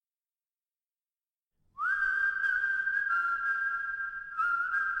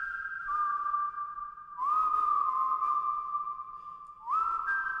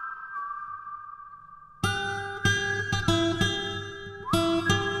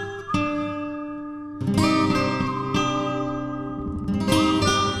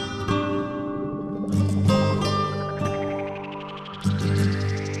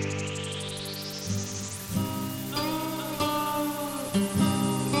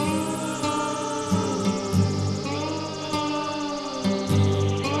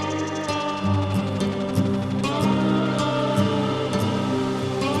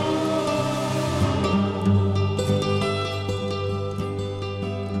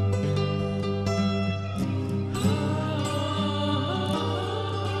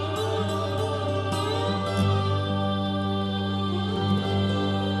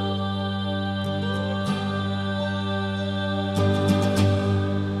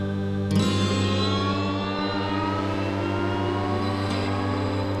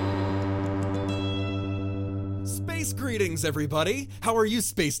Greetings, everybody. How are you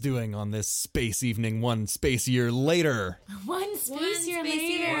space doing on this space evening 1 space year later? One space year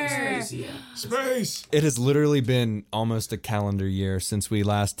later. Space! It has literally been almost a calendar year since we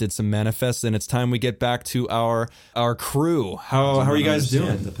last did some manifests, and it's time we get back to our crew. How are you guys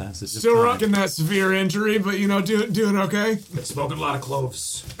doing? The passage Still rocking that severe injury, but doing okay. Been smoking a lot of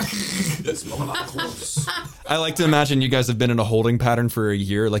cloves. I like to imagine you guys have been in a holding pattern for a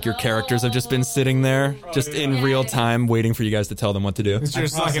year, like your characters have just been sitting there, just in real time, waiting for you guys to tell them what to do. It's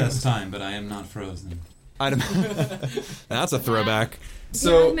just like time, but I am not frozen. That's a throwback.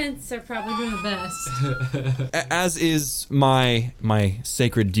 So, elements are probably the best. As is my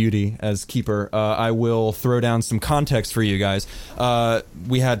sacred duty as keeper, I will throw down some context for you guys.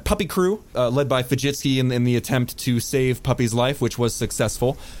 We had Puppy Crew, led by Fajitsky in the attempt to save Puppy's life, which was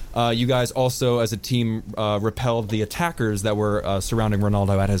successful. You guys also, as a team, repelled the attackers that were surrounding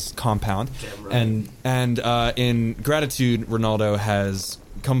Ronaldo at his compound. And in gratitude, Ronaldo has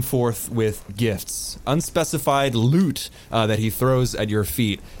come forth with gifts, unspecified loot that he throws at your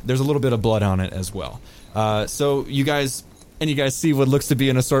feet. There's a little bit of blood on it as well. So you guys see what looks to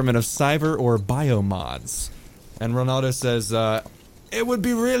be an assortment of cyber or biomods. And Ronaldo says, it would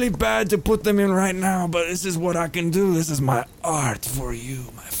be really bad to put them in right now, but this is what I can do. This is my art for you,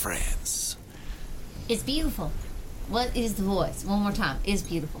 my friends. It's beautiful. What is the voice? One more time. It's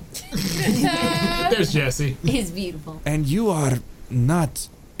beautiful. There's Jesse. It's beautiful. And you are not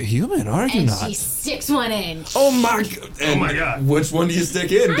human, are you not? And she sticks one in. Oh my god. Which one do you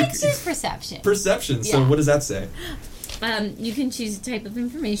stick in? I choose perception. Perception. So Yeah. what does that say? You can choose a type of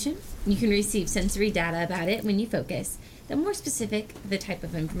information. You can receive sensory data about it when you focus. The more specific the type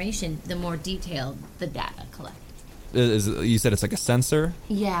of information, the more detailed the data collected. You said it's like a sensor?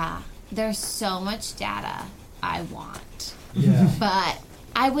 Yeah. There's so much data I want. Yeah. But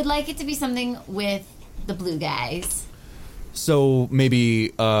I would like it to be something with the blue guys. So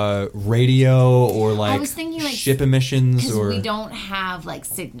maybe radio or I was thinking like ship emissions, because or we don't have like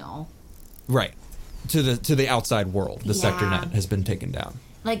signal. right to the outside world. The sector Yeah. net has been taken down.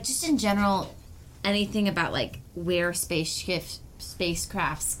 Like just in general, anything about like where spacecrafts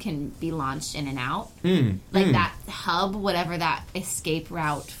can be launched in and out. Like that hub, whatever that escape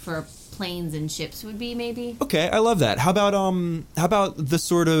route for planes and ships would be, maybe. Okay, I love that. How about the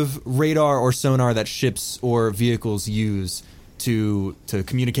sort of radar or sonar that ships or vehicles use to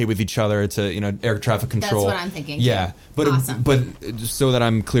communicate with each other, to air traffic control? That's what I'm thinking. Yeah, but Awesome. but so that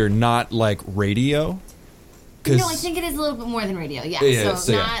I'm clear, not like radio. No, I think it is a little bit more than radio. Yeah, Yeah, so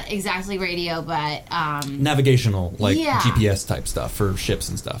so not exactly radio, but navigational, like Yeah. GPS type stuff for ships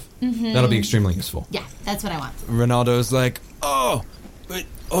and stuff. That'll be extremely useful. yeah, that's what I want. Ronaldo's like, oh.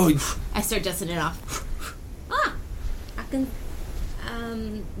 I start dusting it off. I can.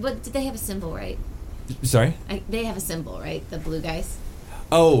 What did they have a symbol, right? Sorry? They have a symbol, right? The blue guys.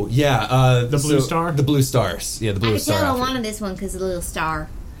 Oh, yeah. The blue star? The blue stars. Yeah, the blue I star. tell I outfit. wanted this one because of the little star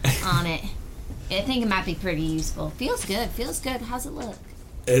on it. I think it might be pretty useful. Feels good. How's it look?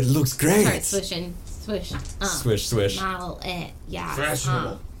 It looks great. Start swishing. Swish. Swish. Model it. Yeah.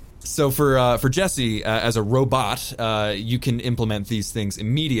 Fashionable. So for Jesse, as a robot, you can implement these things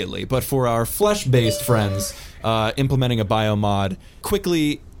immediately. But for our flesh-based friends, implementing a biomod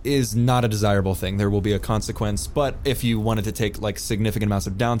quickly is not a desirable thing. There will be a consequence. But if you wanted to take like significant amounts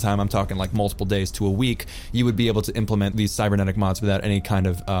of downtime, I'm talking like multiple days to a week, you would be able to implement these cybernetic mods without any kind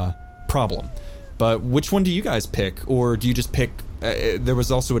of problem. But which one do you guys pick? Or do you just pick... there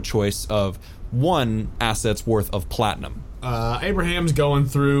was also a choice of 1 asset's worth of platinum. Abraham's going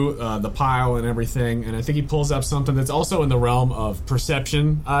through the pile and everything, and I think he pulls up something that's also in the realm of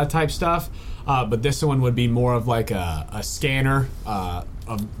perception type stuff. But this one would be more of like a scanner of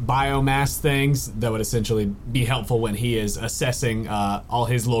biomass things that would essentially be helpful when he is assessing all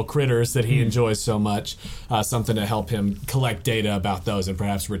his little critters that he enjoys so much. Something to help him collect data about those and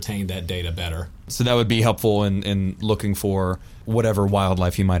perhaps retain that data better. So that would be helpful in looking for whatever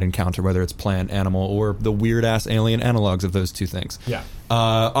wildlife you might encounter, whether it's plant, animal, or the weird-ass alien analogs of those two things. Yeah.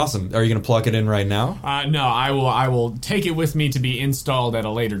 Awesome. Are you going to plug it in right now? No, I will take it with me to be installed at a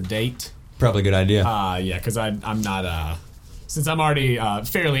later date. Probably a good idea. Yeah, because I'm not... Since I'm already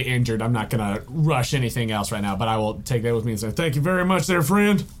fairly injured, I'm not going to rush anything else right now, but I will take that with me and say, thank you very much there,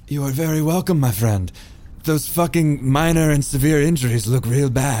 friend. You are very welcome, my friend. Those fucking minor and severe injuries look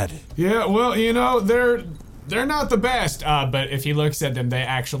real bad. Yeah, well, they're not the best, but if he looks at them, they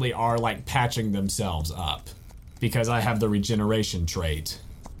actually are, like, patching themselves up. Because I have the regeneration trait.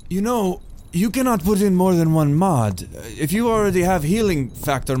 You cannot put in more than 1 mod. If you already have healing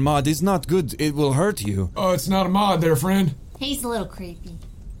factor mod, it's not good. It will hurt you. Oh, it's not a mod there, friend. He's a little creepy.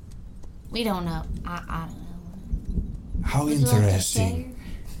 We don't know. I don't know. How Would you like to interesting. share?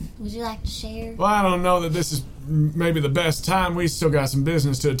 Would you like to share? Well, I don't know that this is maybe the best time. We still got some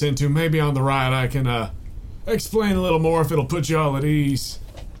business to attend to. Maybe on the ride I can explain a little more if it'll put you all at ease.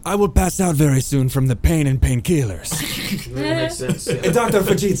 I will pass out very soon from the pain and painkillers. That makes sense. Yeah. Dr.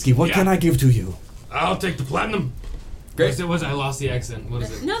 Fajitsky, what Yeah. can I give to you? I'll take the platinum. Great. Was it? I lost the accent. What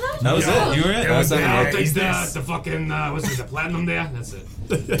is it? No, that was That was Yeah. it. You were it? That was Yeah, I'll it. take the fucking, what's it, the platinum there? That's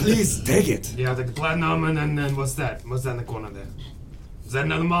it. Please take it. Yeah, I'll take the platinum, and then what's that? What's that in the corner there? Is that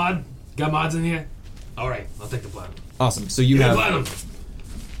another mod? Got mods in here? Alright, I'll take the platinum. Awesome. So you Yeah, have platinum!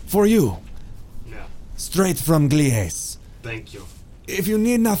 for you, Yeah, straight from Glies. thank you. If you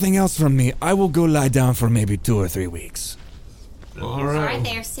need nothing else from me, I will go lie down for maybe 2 or 3 weeks. All All right right.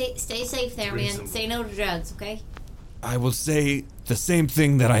 there. Stay safe there, man. Reasonable. Say no to drugs, okay? I will say the same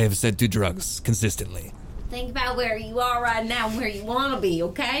thing that I have said to drugs consistently. Think about where you are right now and where you want to be,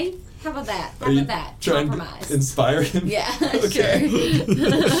 okay? How about that? How about that? Compromise. inspire him? Yeah, Okay.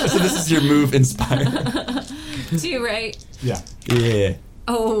 So this is your move, inspire. 2, right? Yeah. Yeah.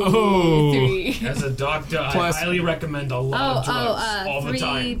 Oh, 3. As a doctor, Plus- I highly recommend a lot of drugs all the 3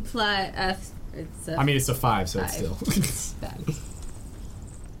 time. plus, it's I mean, it's a 5, so it's 5. still.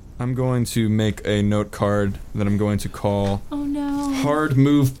 I'm going to make a note card that I'm going to call Oh no. Hard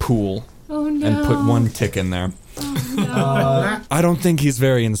Move Pool Oh no. and put 1 tick in there. I don't think he's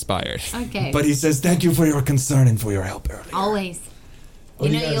very inspired. Okay. But he says, thank you for your concern and for your help earlier. Always. What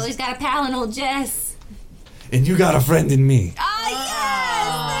do You you know, you guys- always got a pal in old Jess. And you got a friend in me. Oh,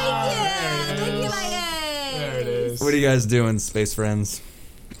 yes! Thank you! Thank you, ladies! There it is. What are you guys doing, space friends?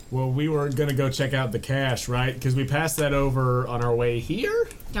 Well, we were gonna go check out the cache, right? Because we passed that over on our way here.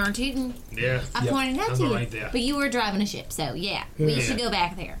 Darn tootin'. Yeah. I pointed out That's to you. right there. But you were driving a ship, so yeah. We Yeah. should go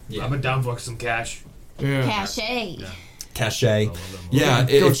back there. I'm down for some cash. Yeah. Cache. Cache. Yeah,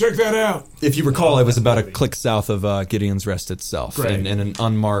 Go check that out. if you recall, it was about a click south of Gideon's Rest itself, Great. and an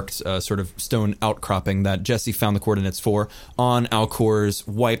unmarked sort of stone outcropping that Jesse found the coordinates for on Alcor's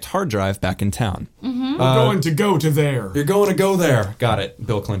wiped hard drive back in town. We're going to go to there. You're going to go there. Got it,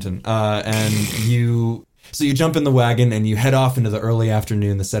 Bill Clinton. And you... So you jump in the wagon and you head off into the early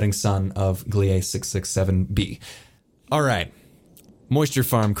afternoon, the setting sun of Glie 667B. All right. Moisture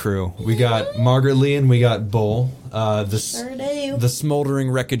Farm crew. We got Margaret Lee and we got Bull. The smoldering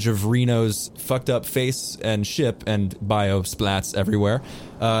wreckage of Reno's fucked up face and ship and bio splats everywhere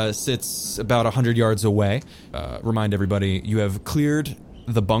sits about 100 yards away. Remind everybody, you have cleared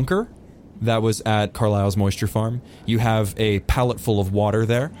the bunker that was at Carlisle's Moisture Farm. You have a pallet full of water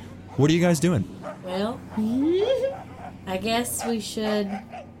there. What are you guys doing? Well, I guess we should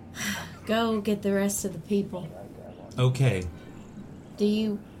go get the rest of the people. Okay. Do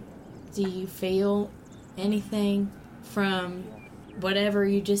you feel anything from whatever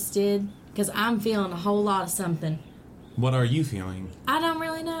you just did? Because I'm feeling a whole lot of something. What are you feeling? I don't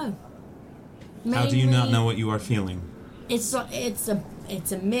really know. How do you not Mainly, know what you are feeling? It's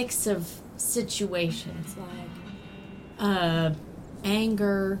a mix of situations like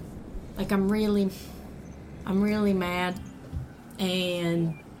anger, like I'm really mad,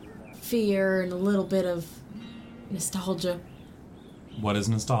 and fear, and a little bit of nostalgia. What is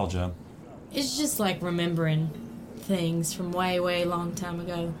nostalgia? It's just like remembering things from way, way long time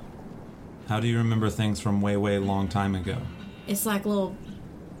ago. How do you remember things from way, way long time ago? It's like little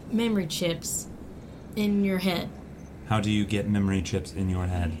memory chips in your head. How do you get memory chips in your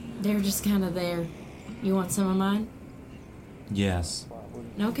head? They're just kind of there. You want some of mine? Yes.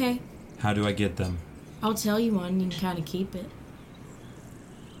 Okay. How do I get them? I'll tell you one. You can kind of keep it.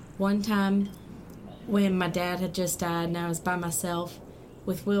 One time when my dad had just died and I was by myself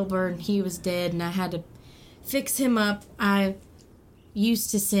with Wilbur and he was dead and I had to fix him up, I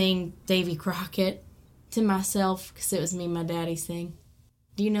used to sing Davy Crockett to myself because it was me and my daddy sing.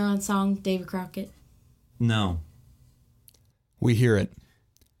 Do you know that song, Davy Crockett? No. We hear it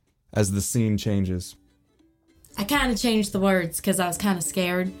as the scene changes. I kind of changed the words because I was kind of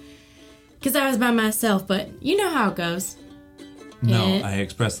scared because I was by myself, but you know how it goes. No, Eh. I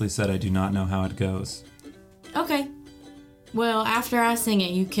expressly said I do not know how it goes. Okay. Well, after I sing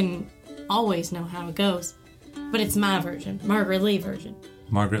it, you can always know how it goes. But it's my version, Margaret Lee version.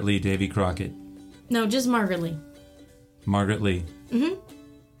 Margaret Lee, Davy Crockett. No, just Margaret Lee. Margaret Lee.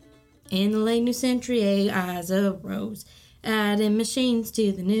 In the late new century, eyes arose, adding machines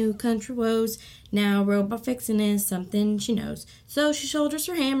to the new country woes. Now robot fixing is something she knows, so she shoulders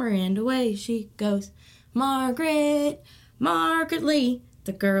her hammer and away she goes. Margaret, Margaret Lee,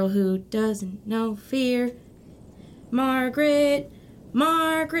 the girl who doesn't know fear. Margaret,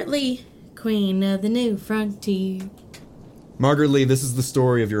 Margaret Lee, queen of the new frontier. Margaret Lee, this is the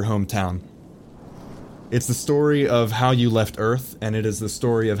story of your hometown. It's the story of how you left Earth, and it is the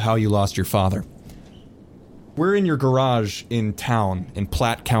story of how you lost your father. We're in your garage in town in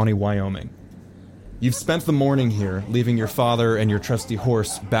Platte County, Wyoming. You've spent the morning here, leaving your father and your trusty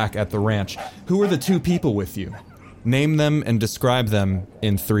horse back at the ranch. Who are the two people with you? Name them and describe them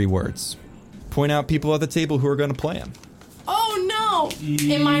in 3 words. Point out people at the table who are going to play them. Oh no!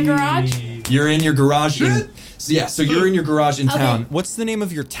 In my garage? You're in your garage so you're in your garage in town. What's the name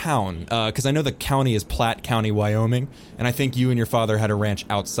of your town? Because I know the county is Platte County, Wyoming, and I think you and your father had a ranch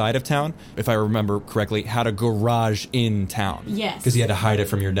outside of town, if I remember correctly, had a garage in town. Yes. Because you had to hide it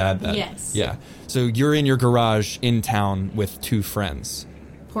from your dad then. Yes. Yeah. So you're in your garage in town with 2 friends.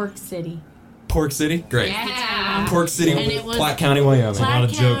 Pork City. Pork City? Great. Yeah. Pork City, And it was Platte County, Wyoming. Platte A lot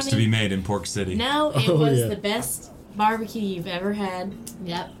of jokes County. to be made in Pork City. No, it was the best barbecue you've ever had,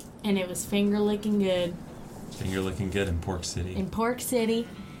 Yep. and it was finger licking good Finger looking good in Pork City. in Pork City.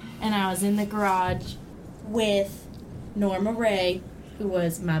 And I was in the garage with Norma Ray, who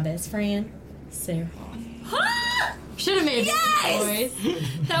was my best friend, Sarah. Should have made Yes! noise.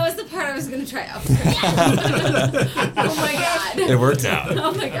 That was the part I was going to try out. Oh my god. It worked out.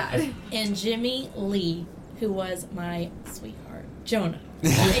 Oh my god. And Jimmy Lee, who was my sweetheart. Jonah.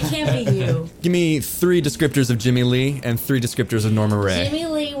 It can't be you. Give me 3 descriptors of Jimmy Lee and 3 descriptors of Norma Ray. Jimmy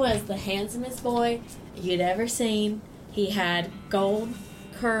Lee was the handsomest boy you'd ever seen. He had gold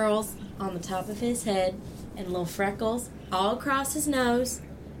curls on the top of his head and little freckles all across his nose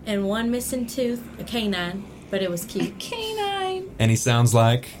and one missing tooth, a canine, but it was cute. Canine. And he sounds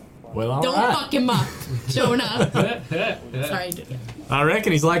like... Well, all Don't right. fuck him up, Jonah. Sorry, I did it. I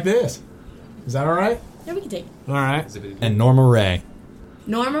reckon he's like this. Is that all right? Yeah, we can take it. All right. And Norma Ray.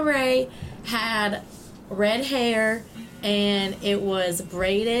 Norma Ray had red hair and it was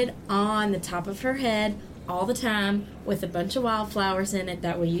braided on the top of her head all the time with a bunch of wildflowers in it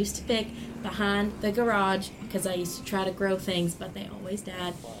that we used to pick behind the garage because I used to try to grow things, but they always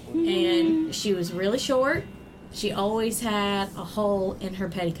died. And she was really short. She always had a hole in her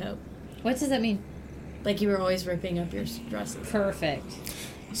petticoat. What does that mean? Like you were always ripping up your dresses. Perfect.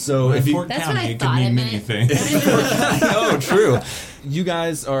 So if you... Pork That's what County, I it could thought mean it many meant. things. Oh, true. You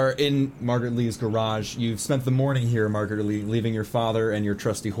guys are in Margaret Lee's garage. You've spent the morning here, Margaret Lee, leaving your father and your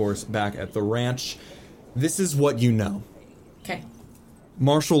trusty horse back at the ranch. This is what you know. Okay.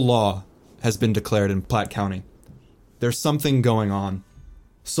 Martial law has been declared in Platte County. There's something going on.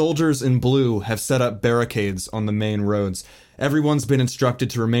 Soldiers in blue have set up barricades on the main roads. Everyone's been instructed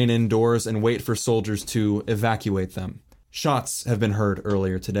to remain indoors and wait for soldiers to evacuate them. Shots have been heard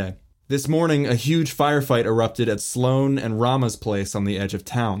earlier today. This morning, a huge firefight erupted at Sloan and Rama's place on the edge of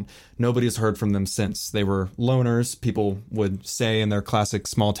town. Nobody's heard from them since. They were loners. People would say in their classic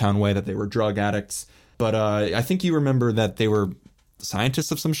small-town way that they were drug addicts. But I think you remember that they were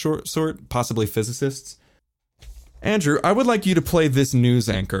scientists of some sort, possibly physicists. Andrew, I would like you to play this news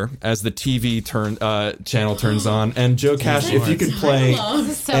anchor as the TV channel turns on. And Joe Cash, if you could play This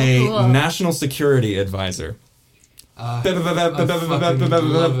is so a cool. national security advisor. I fucking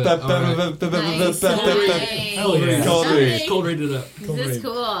love it. Hell yeah. Cold read. Cold read it up. This is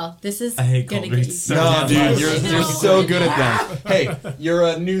cool. This is I hate gonna cold get reads you. so No, damn dude, much. you're so good at that. Hey, you're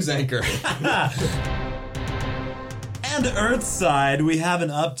a news anchor. And Earthside, we have an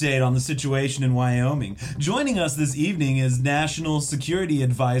update on the situation in Wyoming. Joining us this evening is National Security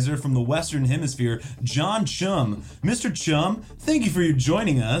Advisor from the Western Hemisphere, John Chum. Mr. Chum, thank you for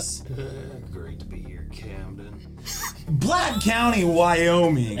joining us. Great to be here, Camden. Platte County,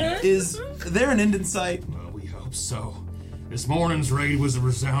 Wyoming. Is there an end in sight? Well, we hope so. This morning's raid was a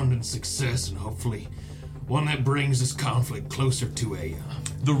resounding success, and hopefully one that brings this conflict closer to a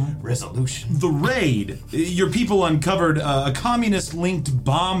resolution. The raid. Your people uncovered a communist-linked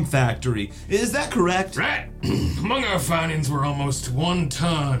bomb factory. Is that correct? Right. Among our findings were almost 1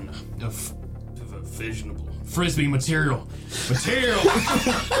 ton of fissionable frisbee material.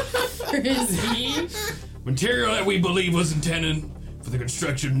 Material that we believe was intended for the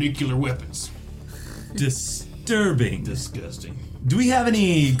construction of nuclear weapons. Disturbing. Disgusting. Do we have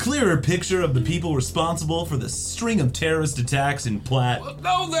any clearer picture of the people responsible for the string of terrorist attacks in Platte?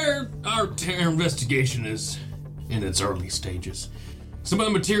 Well, our investigation is in its early stages. Some of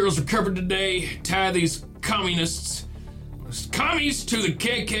the materials recovered today tie these commies to the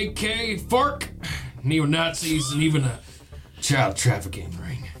KKK, FARC, neo-Nazis, and even a child trafficking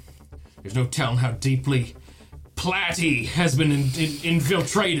ring. There's no telling how deeply Platte has been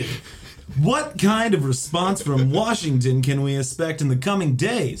infiltrated. What kind of response from Washington can we expect in the coming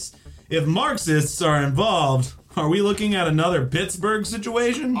days? If Marxists are involved, are we looking at another Pittsburgh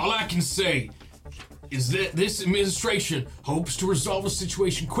situation? All I can say is that this administration hopes to resolve the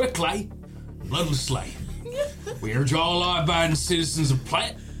situation quickly, bloodlessly. We urge all law-abiding citizens of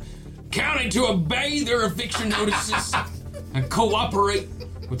Platte County to obey their eviction notices and cooperate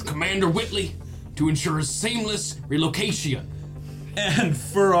with Commander Whitley to ensure a seamless relocation. And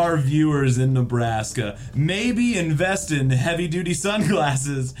for our viewers in Nebraska, maybe invest in heavy-duty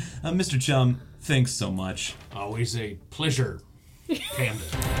sunglasses. Mr. Chum, thanks so much. Always a pleasure, Camden.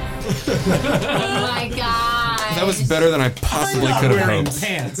 Oh my god. That was better than I possibly I'm could not have wearing hoped.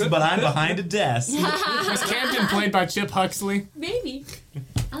 pants, but I'm behind a desk. Was Camden played by Chip Huxley? Maybe.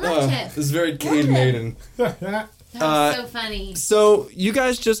 I love Chip. This is very Cade Maiden. That was so funny. So you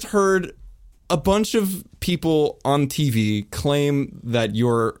guys just heard a bunch of people on TV claim that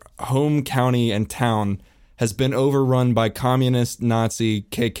your home county and town has been overrun by communist, Nazi,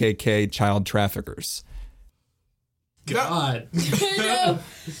 KKK child traffickers. God.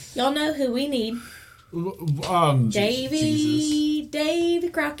 Y'all know who we need. Davy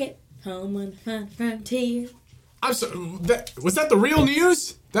Crockett, home on the frontier. I'm so, was that the real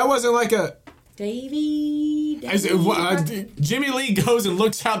news? That wasn't like a... Davy. Jimmy Lee goes and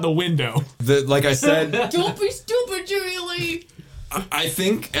looks out the window. Like I said, Don't be stupid, Jimmy Lee. I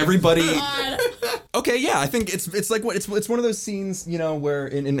think everybody. Okay, yeah, I think it's like what it's one of those scenes, you know, where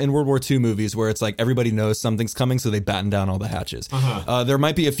in World War II movies where it's like everybody knows something's coming, so they batten down all the hatches. There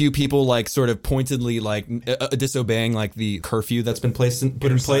might be a few people like sort of pointedly like disobeying like the curfew that's been put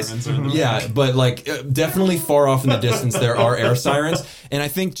in place. Yeah, but like definitely far off in the distance there are air sirens, and I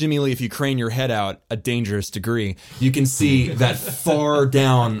think Jimmy Lee, if you crane your head out a dangerous degree, you can see that far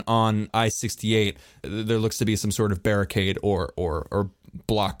down on I-68 there looks to be some sort of barricade or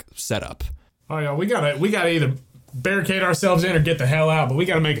block setup. Oh yeah, we gotta either barricade ourselves in or get the hell out, but we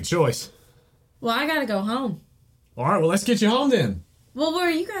gotta make a choice. Well, I gotta go home. All right, well let's get you home then. Well, what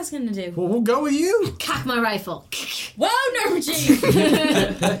are you guys gonna do? Well, we'll go with you. Cock my rifle. Whoa, Nerve Machine!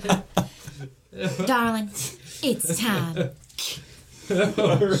 Darling, it's time.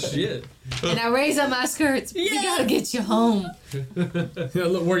 Oh, shit. And I raise up my skirts. We gotta get you home. Yeah,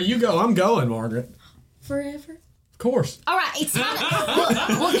 look, where you go, I'm going, Margaret. Forever. Of course. All right, it's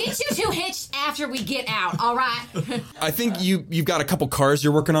time. We'll get you two hitched after we get out. All right. I think you've got a couple cars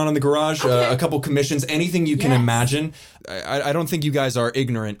you're working on in the garage, a couple commissions, anything you can imagine. I don't think you guys are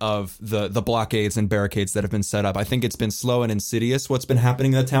ignorant of the blockades and barricades that have been set up. I think it's been slow and insidious what's been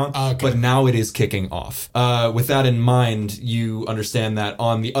happening in the town, but now it is kicking off. With that in mind, you understand that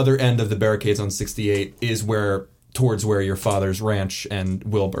on the other end of the barricades on 68 is towards where your father's ranch and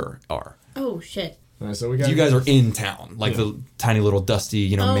Wilbur are. Oh, shit. So you guys are in town, like the tiny little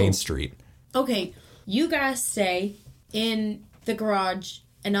dusty, Main Street. Okay, you guys stay in the garage,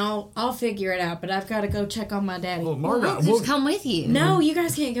 and I'll figure it out. But I've got to go check on my daddy. Well, Margaret, We'll just come with you. No, you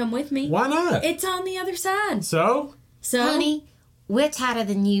guys can't come with me. why not? It's on the other side. So? Honey, we're tighter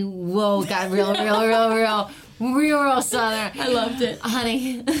than you. Whoa, got real southern. I loved it.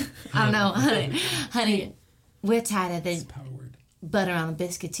 Honey, I don't know, honey, we're tighter than butter on a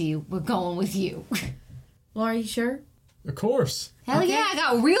biscuit to you. We're going with you. Well, are you sure? Of course. Hell yeah, I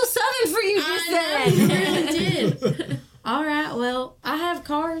got real southern for you just I know, then. you really did. All right, well, I have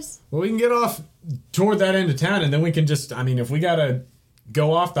cars. Well, we can get off toward that end of town, and then we can just, if we gotta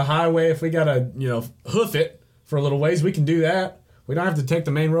go off the highway, if we gotta, hoof it for a little ways, we can do that. We don't have to take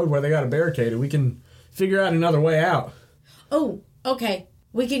the main road where they got it barricaded. We can figure out another way out. Oh, okay.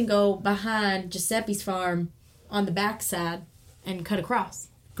 We can go behind Giuseppe's farm on the backside and cut across.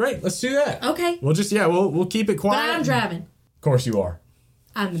 Great, let's do that. Okay. We'll just, we'll keep it quiet. But I'm driving. Of course you are.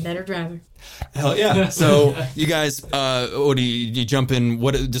 I'm the better driver. Hell yeah! So you guys, what do you jump in?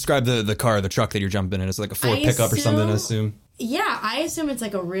 Describe the car, the truck that you're jumping in? It's like a Ford pickup or something, I assume. Yeah, I assume it's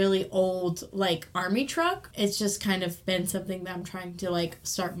like a really old, army truck. It's just kind of been something that I'm trying to,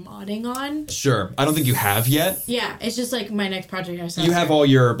 start modding on. Sure. I don't think you have yet. Yeah, it's just, my next project. You have all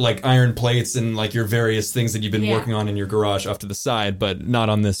your, iron plates and, your various things that you've been working on in your garage off to the side, but not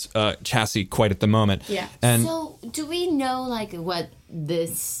on this chassis quite at the moment. Yeah. And So, do we know, what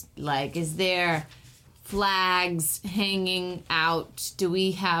this, is there flags hanging out? Do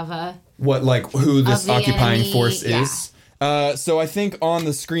we have a... what, who this Of the occupying enemy, force yeah. is? So I think on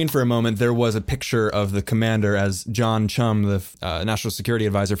the screen for a moment there was a picture of the commander, as John Chum, the National Security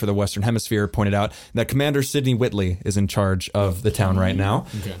Advisor for the Western Hemisphere, pointed out, that Commander Sidney Whitley is in charge of the town right now,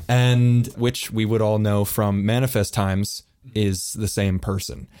 and which we would all know from Manifest Times is the same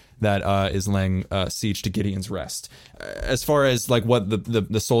person that is laying siege to Gideon's Rest. As far as what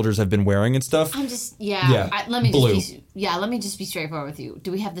the soldiers have been wearing and stuff, I'm just... let me just be straightforward with you.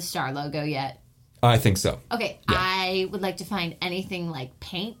 Do we have the star logo yet? I think so. Okay, Yeah. I would like to find anything like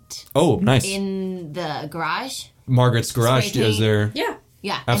paint Oh, nice. in the garage. Margaret's garage Spray is paint. there. Yeah.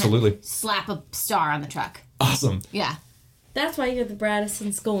 Yeah. Absolutely. And then slap a star on the truck. Awesome. Yeah. That's why you're the brightest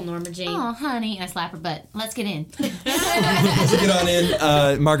in school, Norma Jean. Oh, honey. And I slap her butt. Let's get in. As you get on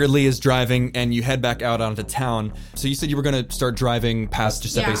in, Margaret Lee is driving, and you head back out onto town. So you said you were going to start driving past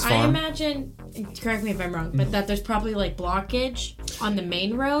Giuseppe's farm? I imagine, correct me if I'm wrong, but that there's probably like blockage on the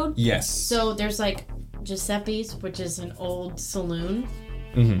main road. Yes. So there's like Giuseppe's, which is an old saloon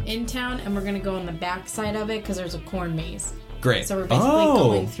in town, and we're going to go on the back side of it because there's a corn maze. Great. So we're basically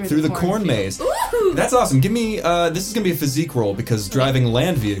going through the corn maze. That's awesome. Give me, this is going to be a physique roll because driving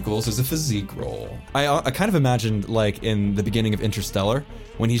land vehicles is a physique roll. I kind of imagined like in the beginning of Interstellar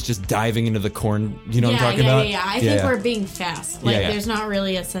when he's just diving into the corn, you know what I'm talking about? Yeah. I think we're being fast. Like there's not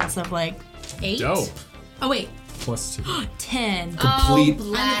really a sense of like 8. Dope. Oh, wait. +2. 10. Complete. I'm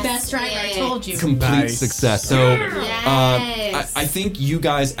the best driver, I told you. Complete success. So, Yes. I think you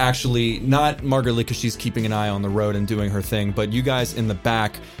guys actually, not Margaret Lee because she's keeping an eye on the road and doing her thing, but you guys in the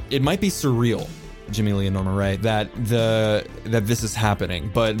back, it might be surreal, Jimmy Lee and Norma Ray, that this is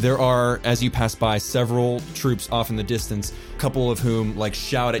happening. But there are, as you pass by, several troops off in the distance, a couple of whom like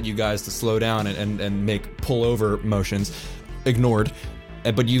shout at you guys to slow down and make pull-over motions, ignored.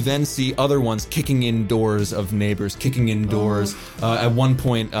 But you then see other ones kicking in doors of neighbors, kicking in doors. At one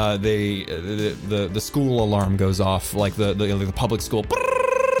point, the school alarm goes off, like the public school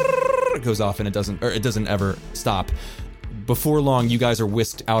goes off, and it doesn't ever stop. Before long, you guys are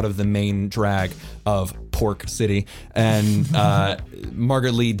whisked out of the main drag of Pork City, and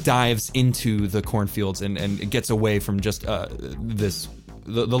Margaret Lee dives into the cornfields and gets away from just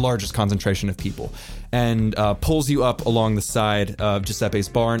the largest concentration of people, and pulls you up along the side of Giuseppe's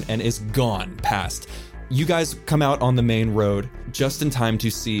barn and is gone past. You guys come out on the main road just in time to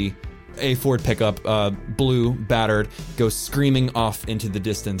see a Ford pickup, blue, battered, go screaming off into the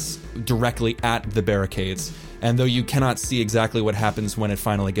distance directly at the barricades. And though you cannot see exactly what happens when it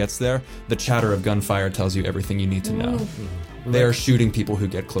finally gets there, the chatter of gunfire tells you everything you need to know. They are shooting people who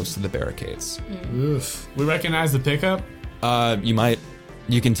get close to the barricades. Oof. We recognize the pickup? You might.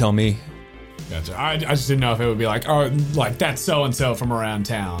 You can tell me. Gotcha. I just didn't know if it would be like, oh, like that's so-and-so from around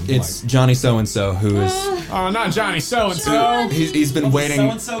town. It's Johnny so-and-so who is... Oh, not Johnny so-and-so. He's been waiting...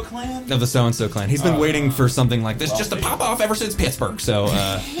 The so-and-so clan? Of the so-and-so clan. He's been waiting for something like this just to pop off ever since Pittsburgh, so...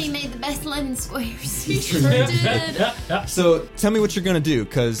 He made the best lemon squares. He sure did. So, tell me what you're going to do,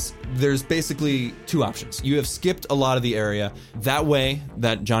 because there's basically two options. You have skipped a lot of the area that way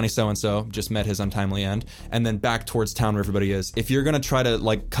that Johnny so-and-so just met his untimely end, and then back towards town where everybody is. If you're going to try to,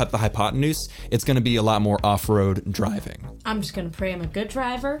 like, cut the hypotenuse, it's going to be a lot more off-road driving. I'm just going to pray I'm a good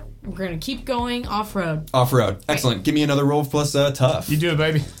driver. We're going to keep going off-road. Off-road. Excellent. Give me another roll plus tough. You do it,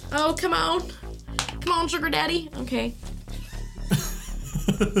 baby. Oh, come on. Come on, sugar daddy. Okay.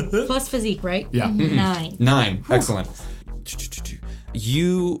 Plus physique, right? Yeah. 9. 9. Excellent.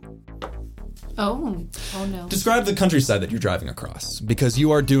 You... Oh no. Describe the countryside that you're driving across, because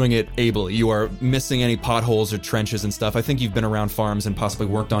you are doing it ably. You are missing any potholes or trenches and stuff. I think you've been around farms and possibly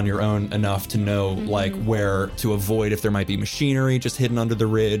worked on your own enough to know like where to avoid if there might be machinery just hidden under the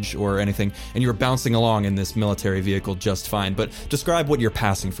ridge or anything. And you're bouncing along in this military vehicle just fine. But describe what you're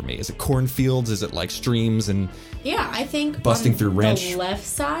passing for me. Is it cornfields? Is it like streams and... Yeah, I think busting on through ranch? The left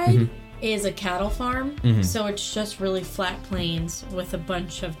side is a cattle farm, so it's just really flat plains with a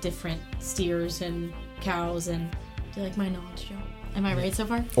bunch of different steers and cows. And do you like my knowledge, Joe? Am I right so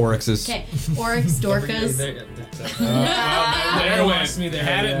far? Oryxes. Okay, Oryx, Dorcas. There it went.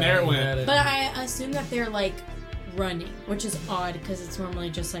 Had it, and there it went. But I assume that they're like running, which is odd because it's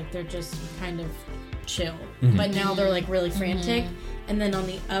normally just like they're just kind of chill. But now they're like really frantic. And then on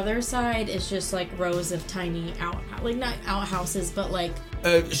the other side is just like rows of tiny not outhouses, but like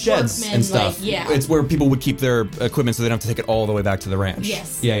sheds workmen, and stuff. like, yeah. It's where people would keep their equipment so they don't have to take it all the way back to the ranch.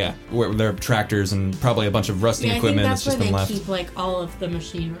 Yes. Yeah. Where there are tractors and probably a bunch of rusting equipment that's just been left. I think that's where they keep like all of the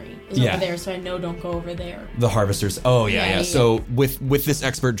machinery is Yeah. over there, so I know don't go over there. The harvesters. Oh, yeah. So with this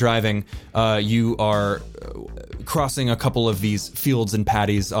expert driving, you are crossing a couple of these fields and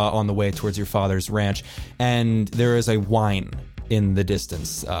paddies on the way towards your father's ranch, and there is a whine in the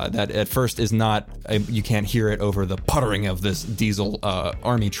distance that at first is not, you can't hear it over the puttering of this diesel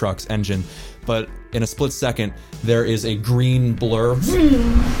army truck's engine, but in a split second there is a green blur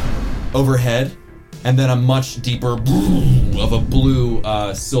overhead, and then a much deeper of a blue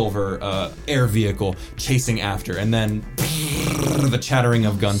silver air vehicle chasing after, and then the chattering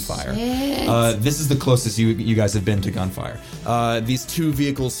of gunfire. This is the closest you guys have been to gunfire. These two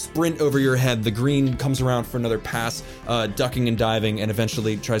vehicles sprint over your head. The green comes around for another pass, ducking and diving, and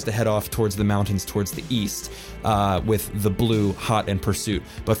eventually tries to head off towards the mountains towards the east, with the blue hot in pursuit.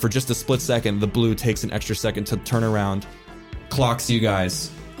 But for just a split second, the blue takes an extra second to turn around, clocks you guys,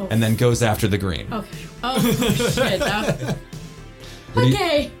 and then goes after the green. Okay. Oh, shit.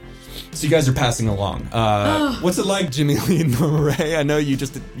 Okay. So you guys are passing along. What's it like, Jimmy Lee and Norma Ray? I know you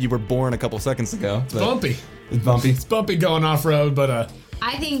were born a couple seconds ago. It's bumpy. It's bumpy? It's bumpy going off-road, but...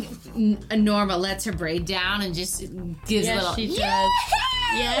 I think Norma lets her braid down and just gives a little... She does.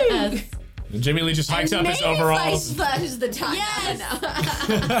 Yes. Jimmy Lee just hikes up his overalls. Flashes the time. Yes.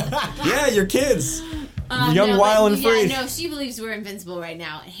 Yeah, your kids. Young, wild, and free. Yeah, no, she believes we're invincible right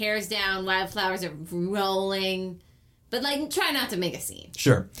now. Hair's down, wildflowers are rolling. But, try not to make a scene.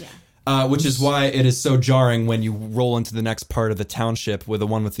 Sure. Yeah. Which is why it is so jarring when you roll into the next part of the township with the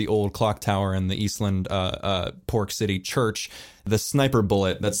one with the old clock tower and the Eastland Pork City Church. The sniper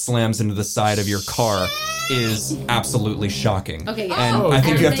bullet that slams into the side of your car is absolutely shocking. Okay, yeah. And I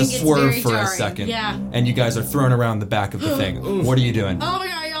think you have to Everything gets swerve very for a jarring. second. Yeah. And you guys are thrown around the back of the thing. What are you doing? Oh my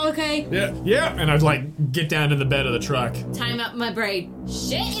god, y'all okay? Yeah. And I'd get down to the bed of the truck. Time up my braid.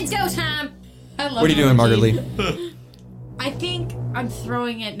 Shit, it's go time. I love What are you doing, Margaret energy. Lee? I think I'm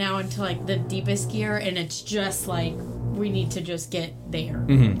throwing it now into the deepest gear, and it's just we need to just get there.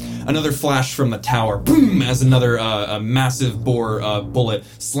 Mm-hmm. Another flash from the tower, boom, as another a massive bore bullet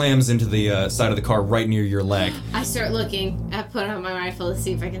slams into the side of the car right near your leg. I start looking. I put on my rifle to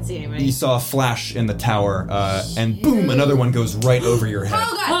see if I can see anybody. You saw a flash in the tower, and boom, another one goes right over your head.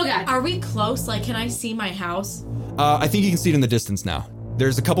 Oh god. Are we close? Can I see my house? I think you can see it in the distance now.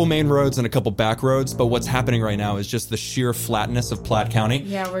 There's a couple main roads and a couple back roads, but what's happening right now is just the sheer flatness of Platte County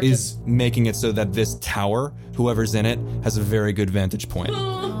is making it so that this tower, whoever's in it, has a very good vantage point.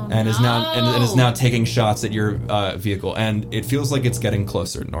 And is now taking shots at your vehicle, and it feels like it's getting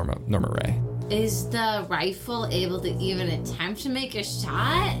closer, Norma Ray. Is the rifle able to even attempt to make a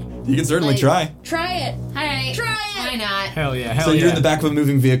shot? You can certainly try. Try it. All right. Try it. Why not? Hell yeah. So you're in the back of a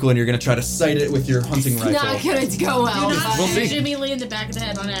moving vehicle, and you're going to try to sight it with your hunting rifle. Not gonna go well. Do not We'll shoot see. Jimmy Lee in the back of the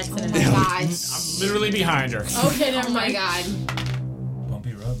head on accident. Oh my god. I'm literally behind her. Okay, never Oh my mind. god.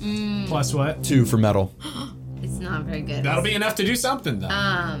 Bumpy road. Plus what? 2 for metal. It's not very good. That'll be enough to do something, though.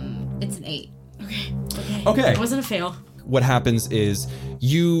 It's an 8. Okay. It wasn't a fail. What happens is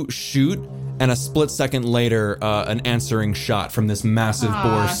you shoot, and a split second later, an answering shot from this massive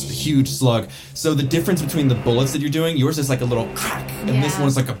bore, huge slug. So the difference between the bullets that you're doing, yours is like a little crack, and this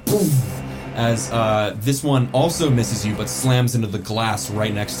one's like a boom. As this one also misses you, but slams into the glass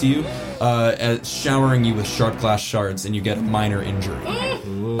right next to you, showering you with sharp glass shards, and you get a minor injury.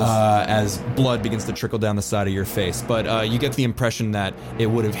 As blood begins to trickle down the side of your face. But you get the impression that it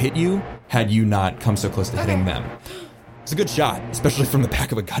would have hit you had you not come so close to hitting them. It's a good shot, especially from the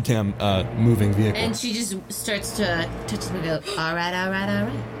back of a goddamn moving vehicle. And she just starts to touch me and go, all right.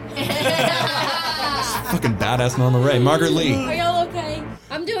 Fucking badass Norma Ray. Margaret Lee, Are y'all okay?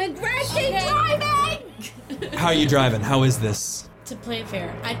 I'm doing great. Keep driving! how are you driving? How is this? To play it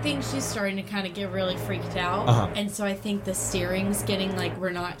fair, I think she's starting to kind of get really freaked out, and so I think the steering's getting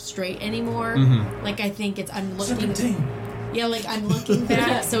we're not straight anymore. I think I'm looking. Serpentine. Yeah, I'm looking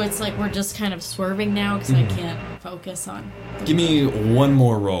back, so it's we're just kind of swerving now because I can't focus on. Give me one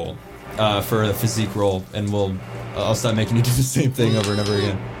more roll for a physique roll, and I'll stop making you do the same thing over and over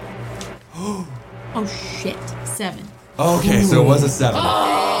again. Oh shit! 7. Okay, so it was a 7.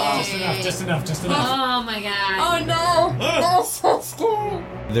 Just enough. Oh my god. Oh no! That's so scary.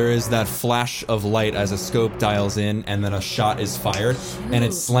 There is that flash of light as a scope dials in, and then a shot is fired, and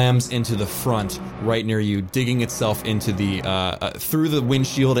it slams into the front right near you, digging itself into the through the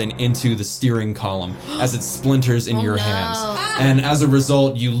windshield and into the steering column as it splinters in your hands. And as a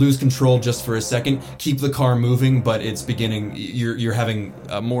result, you lose control just for a second, keep the car moving, but it's beginning. You're having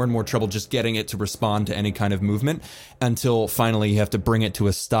more and more trouble just getting it to respond to any kind of movement, until finally you have to bring it to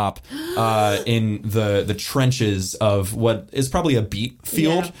a stop in the trenches of what is probably a beet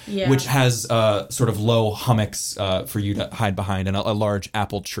field. Yeah. Which has sort of low hummocks for you to hide behind, and a large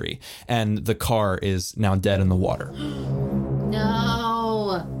apple tree. And the car is now dead in the water.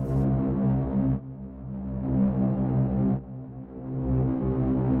 No.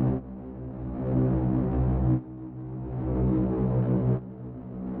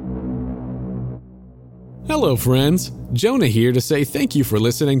 Hello, friends. Jonah here to say thank you for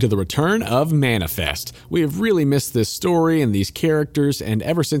listening to the return of Manifest. We have really missed this story and these characters, and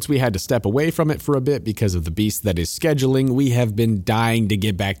ever since we had to step away from it for a bit because of the beast that is scheduling, we have been dying to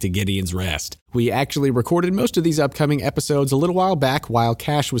get back to Gideon's Rest. We actually recorded most of these upcoming episodes a little while back while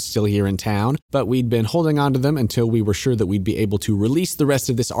Cash was still here in town, but we'd been holding on to them until we were sure that we'd be able to release the rest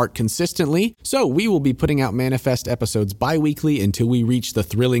of this arc consistently, so we will be putting out Manifest episodes bi-weekly until we reach the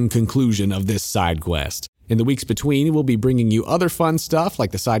thrilling conclusion of this side quest. In the weeks between, we'll will be bringing you other fun stuff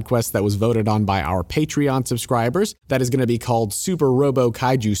like the side quest that was voted on by our Patreon subscribers. That is going to be called Super Robo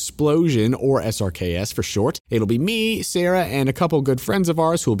Kaiju Splosion, or SRKS for short. It'll be me, Sarah, and a couple good friends of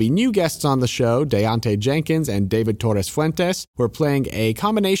ours who will be new guests on the show, Deontay Jenkins and David Torres Fuentes. We're playing a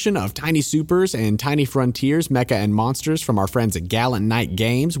combination of Tiny Supers and Tiny Frontiers, Mecha and Monsters from our friends at Gallant Knight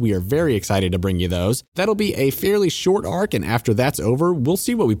Games. We are very excited to bring you those. That'll be a fairly short arc, and after that's over, we'll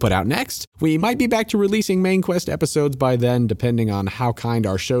see what we put out next. We might be back to releasing main quest episodes by then, depending on how kind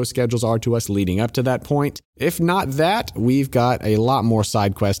our show schedules are to us leading up to that point. If not that, we've got a lot more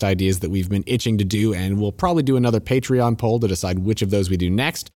side quest ideas that we've been itching to do, and we'll probably do another Patreon poll to decide which of those we do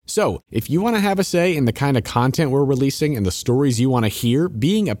next. So, if you want to have a say in the kind of content we're releasing and the stories you want to hear,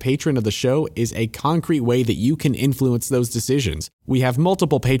 being a patron of the show is a concrete way that you can influence those decisions. We have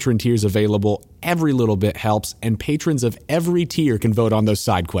multiple patron tiers available, every little bit helps, and patrons of every tier can vote on those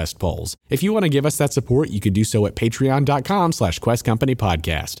side quest polls. If you want to give us that support, you can do so at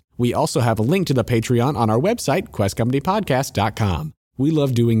patreon.com/questcompanypodcast. We also have a link to the Patreon on our website, questcompanypodcast.com. We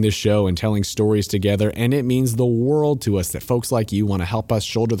love doing this show and telling stories together, and it means the world to us that folks like you want to help us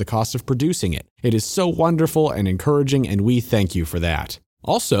shoulder the cost of producing it. It is so wonderful and encouraging, and we thank you for that.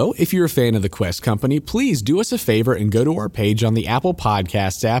 Also, if you're a fan of the Quest Company, please do us a favor and go to our page on the Apple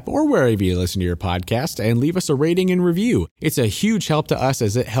Podcasts app or wherever you listen to your podcast and leave us a rating and review. It's a huge help to us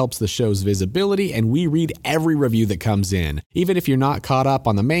as it helps the show's visibility, and we read every review that comes in. Even if you're not caught up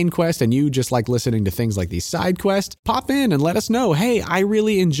on the main quest and you just like listening to things like these side quests, pop in and let us know, hey, I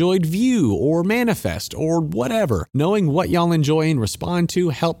really enjoyed View or Manifest or whatever. Knowing what y'all enjoy and respond to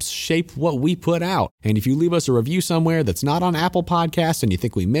helps shape what we put out. And if you leave us a review somewhere that's not on Apple Podcasts and you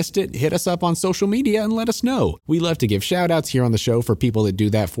think we missed it, hit us up on social media and let us know. We love to give shout outs here on the show for people that do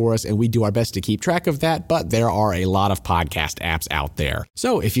that for us, and we do our best to keep track of that, but there are a lot of podcast apps out there.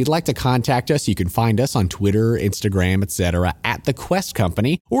 So if you'd like to contact us, you can find us on Twitter, Instagram, etc. at The Quest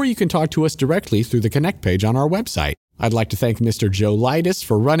Company, or you can talk to us directly through the Connect page on our website. I'd like to thank Mr. Joe Lightis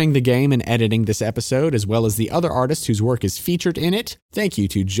for running the game and editing this episode, as well as the other artists whose work is featured in it. Thank you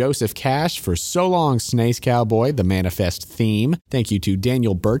to Joseph Cash for So Long Snace Cowboy, the Manifest theme. Thank you to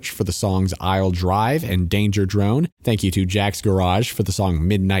Daniel Birch for the songs I'll Drive and Danger Drone. Thank you to Jack's Garage for the song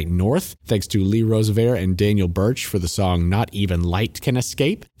Midnight North. Thanks to Lee Roosevelt and Daniel Birch for the song Not Even Light Can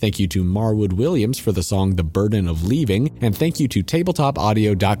Escape. Thank you to Marwood Williams for the song The Burden of Leaving. And thank you to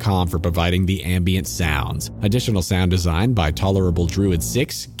tabletopaudio.com for providing the ambient sounds. Additional sound design by Tolerable Druid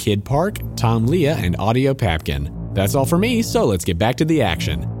 6, Kid Park, Tom Leah, and Audio Papkin. That's all for me, so let's get back to the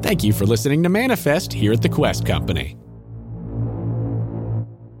action. Thank you for listening to Manifest here at the Quest Company.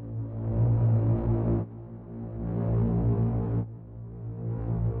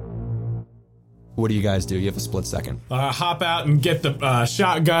 What do you guys do? You have a split second. Hop out and get the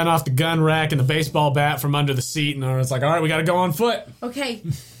shotgun off the gun rack and the baseball bat from under the seat, and it's like, all right, we got to go on foot. Okay,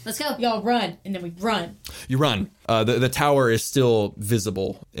 let's go. Y'all run, and then we run. You run. The tower is still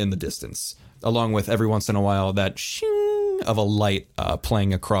visible in the distance, along with every once in a while that shing of a light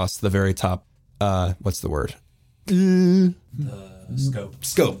playing across the very top. What's the word?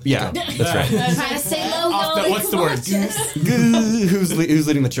 Scope. Yeah, that's right. Trying to say logo. What's the word? Who's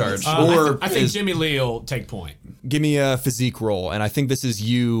leading the charge? I think Jimmy Lee will take point. Give me a physique roll, and I think this is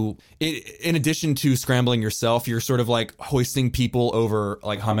you. In addition to scrambling yourself, you're sort of like hoisting people over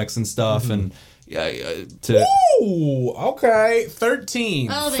like hummocks and stuff, and Ooh, okay, 13.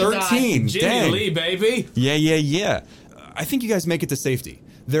 Oh, 13. Jimmy Dang. Lee, baby. Yeah. I think you guys make it to safety.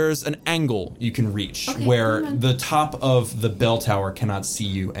 There's an angle you can reach where the top of the bell tower cannot see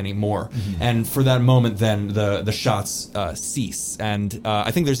you anymore. Mm-hmm. And for that moment, then the shots cease. And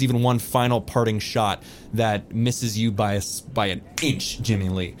I think there's even one final parting shot that misses you by an inch, Jimmy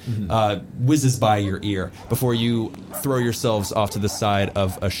Lee. Mm-hmm. Whizzes by your ear before you throw yourselves off to the side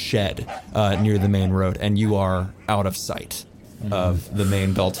of a shed near the main road, and you are out of sight of the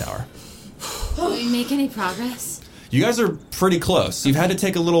main bell tower. Did we make any progress? You guys are pretty close. You've had to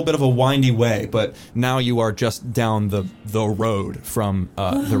take a little bit of a windy way, but now you are just down the road from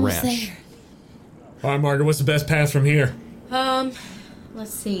the ranch. There? All right, Margaret, what's the best path from here?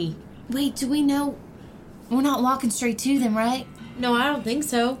 Let's see. Wait, do we know? We're not walking straight to them, right? No, I don't think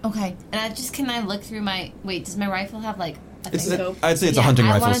so. Okay. And can I look through my... Wait, does my rifle have, like, a thing? I'd say it's a hunting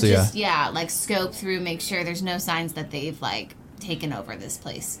rifle, so just, like, scope through, make sure there's no signs that they've, like, taken over this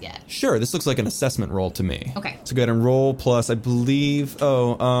place yet. Sure, this looks like an assessment roll to me. Okay. So go ahead and roll plus, I believe... you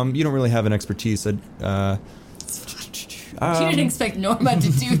don't really have an expertise. You didn't expect Norma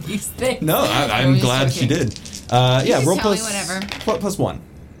to do these things. No, I'm glad she did. Yeah, roll tell me plus... whatever. Plus 1.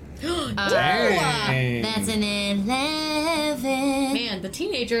 Dang. That's an 11. Man, the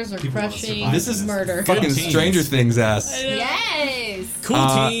teenagers are crushing This is murder. fucking Good teens. Stranger Things ass. Yes.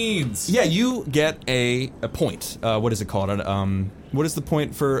 Cool teens. Yeah, you get a point. What is it called? What is the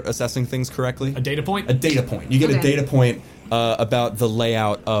point for assessing things correctly? A data point? A data point. You get a Okay. data point about the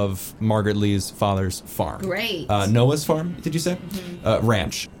layout of Margaret Lee's father's farm. Great. Noah's farm, did you say?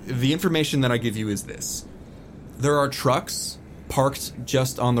 Ranch. The information that I give you is this. There are trucks parked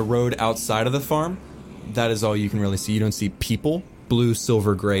just on the road outside of the farm. That is all you can really see. You don't see people. Blue,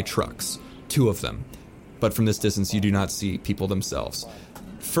 silver, gray trucks. 2 of them. But from this distance, you do not see people themselves.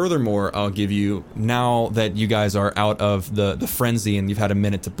 Furthermore, I'll give you, now that you guys are out of the frenzy and you've had a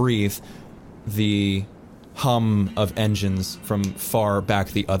minute to breathe, the hum of engines from far back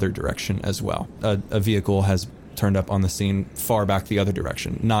the other direction as well. A vehicle has turned up on the scene far back the other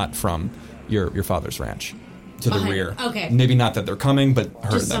direction, not from your father's ranch. To the Behind- rear. okay. Maybe not that they're coming, but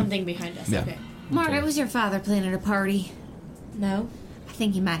heard Just them. something behind us. Yeah. Okay. Margaret, was your father planning a party? No. I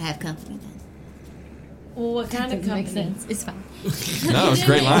think he might have company then. Well, what kind of Makes company? sense. It's fine. No, it was a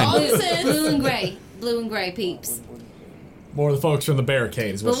great line. Blue and gray. Blue and gray peeps. More of the folks from the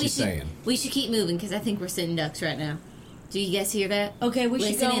barricade is what But she's saying. we should keep moving because I think we're sitting ducks right now. Do you guys hear that? Okay, we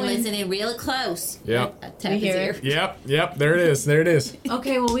should go in. Listen in real close. Yep. I tap We his hear ear. it. Yep, there it is. There it is.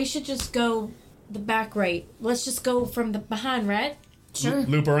 Okay, well, we should just go the back right. Let's just go from the behind, right? Sure.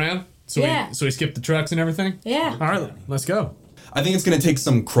 Loop around. So Yeah. we skip the trucks and everything? Yeah. All right, let's go. I think it's going to take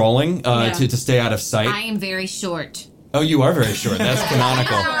some crawling Yeah. to stay out of sight. I am very short. Oh, you are very short. That's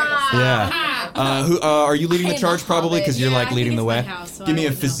canonical. Yeah. Who are you leading the am charge? a Probably because hobbit. you're Yeah, like I think leading it's the my way. house, so Give I me a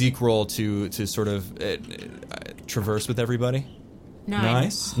don't know. physique roll to sort of traverse with everybody. 9.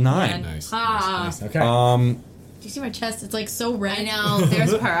 Nice. 9. Nice. Ah. nice. Okay. Do you see my chest? It's like so red. I know.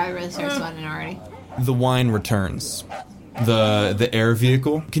 There's a part I really started sweating already. The wine returns. The air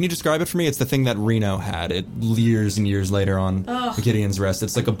vehicle. Can you describe it for me? It's the thing that Reno had. It years and years later on Gideon's Rest.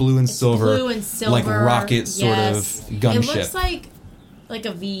 It's like a blue and silver, Blue and silver. like rocket sort Yes. of gunship. It looks like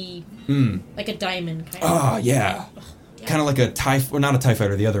a V, like a diamond kind of. Ah, yeah. Kind of like a TIE, or not a TIE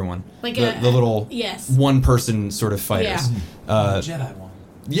fighter, the other one. Like the little yes. one-person sort of fighters. Yeah. Jedi one.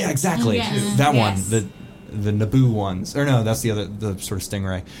 Yeah, exactly. Yes. That Yes. one. The Naboo ones. Or no, that's the sort of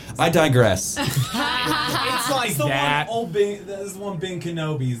Stingray. I digress. it's like It's the that. one old Ben, that's the one Ben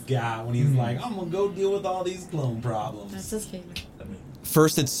Kenobi's got when he's like, I'm gonna go deal with all these clone problems. That's his favorite.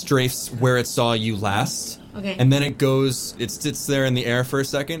 First it strafes where it saw you last. Okay. And then it sits there in the air for a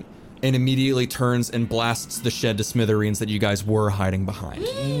second and immediately turns and blasts the shed to smithereens that you guys were hiding behind.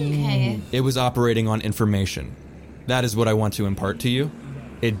 Okay. It was operating on information. That is what I want to impart to you.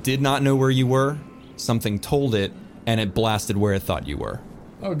 It did not know where you were. Something told it, and it blasted where it thought you were.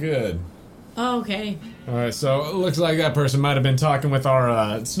 Oh, good. Oh, okay. All right, so it looks like that person might have been talking with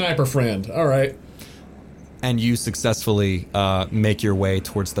our sniper friend. All right. And you successfully make your way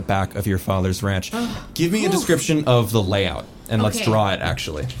towards the back of your father's ranch. Give me a description of the layout, and let's Okay. draw it,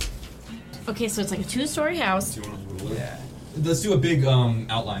 actually. Okay, so it's like a 2-story house. Yeah. Let's do a big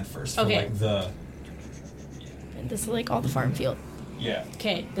outline first. For Okay. like the... And this is like all the farm field. Yeah.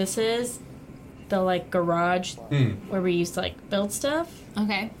 Okay, this is the like garage where we used to like build stuff.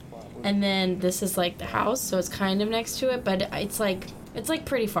 Okay. And then this is like the house, so it's kind of next to it, but it's like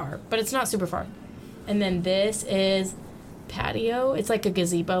pretty far, but it's not super far. And then this is patio. It's like a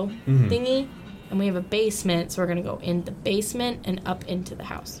gazebo thingy. And we have a basement, so we're gonna go in the basement and up into the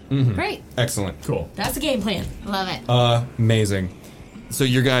house. Great. Excellent. Cool. That's the game plan. Love it. Amazing. So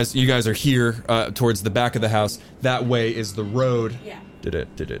you guys are here towards the back of the house. That way is the road. Yeah.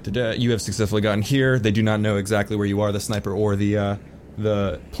 You have successfully gotten here. They do not know exactly where you are, the sniper or the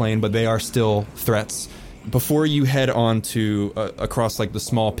plane, but they are still threats. Before you head on to across like the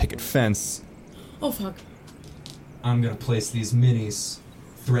small picket fence, Oh fuck. I'm gonna place these minis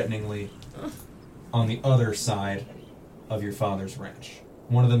threateningly on the other side of your father's ranch.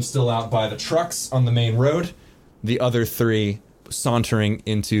 One of them still out by the trucks on the main road. The other 3 sauntering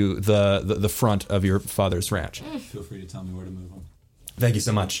into the front of your father's ranch. Feel free to tell me where to move them. Thank you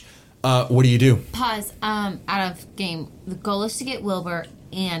so much. What do you do? Pause. Out of game. The goal is to get Wilbur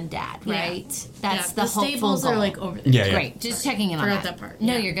and Dad, Yeah. right? That's Yeah, the hopeful stables goal. are like over there. Yeah, yeah. Great. Just checking in on Forgot that. that part.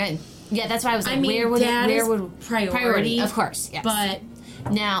 No, Yeah. you're good. Yeah, that's why I was like, I mean, Dad where is would priority, Of course, yes. But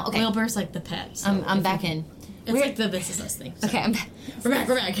now, okay, Wilbur's like the pet. So I'm back in. It's like the This Is Us thing. So. Okay, I'm back.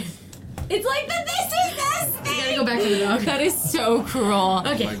 We're back. It's like the This Is Us We thing. gotta go back to the dog. That is so cruel.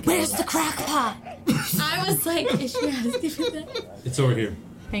 Okay. Where's the crock pot? I was like, is she asking for that? It's over here.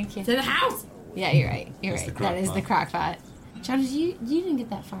 Thank you. To the house. Yeah, you're right. You're It's right. the That is crock the crock pot. John, you didn't get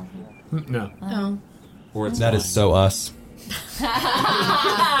that far. No. Oh. Or it's That is fine. so us.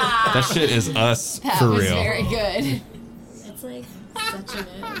 That shit is us That for was real. very good. It's like such a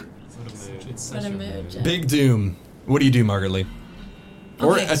mood. It's What a mood. Jeff. Big Doom. What do you do, Margaret Lee?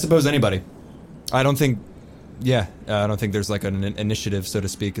 Or Okay. I suppose anybody. I don't think there's like an initiative, so to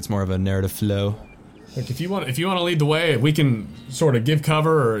speak. It's more of a narrative flow. Look, if you want to lead the way, we can sort of give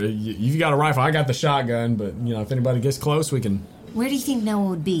cover. Or you've got a rifle, I got the shotgun. But if anybody gets close, we can. Where do you think Noah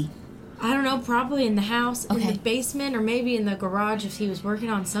would be? I don't know, probably in the house, in Okay. the basement, or maybe in the garage if he was working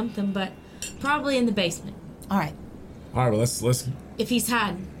on something, but probably in the basement. All right. All right, well let's If he's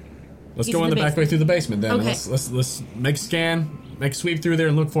hiding. Let's He's go in in the the back way basement. through the basement then. Okay. Let's make a scan, make a sweep through there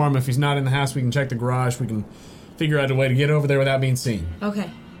and look for him. If he's not in the house, we can check the garage. We can figure out a way to get over there without being seen.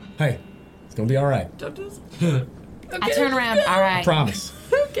 Okay. Hey, it's gonna be all right. Don't do this. I turn around. All right. Promise.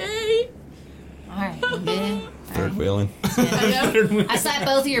 Okay. All right. I'm good. Third wheeling. I slap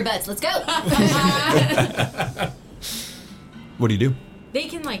both of your butts. Let's go. What do you do? They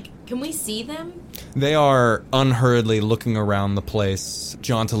can can we see them? They are unhurriedly looking around the place,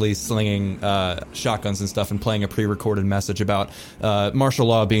 jauntily slinging shotguns and stuff, and playing a pre-recorded message about martial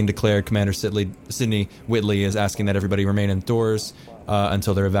law being declared. Commander Sidney Whitley is asking that everybody remain indoors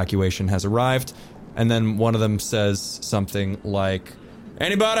until their evacuation has arrived. And then one of them says something like,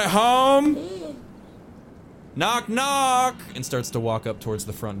 "Anybody home? Knock, knock," and starts to walk up towards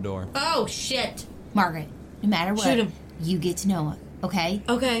the front door. Oh, shit. Margaret, no matter what, Shoot him. you get to Noah, okay?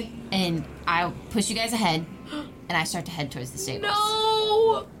 Okay. And I'll push you guys ahead, and I start to head towards the stables.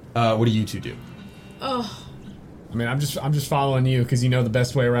 No. What do you two do? Oh, I mean, I'm just following you because you know the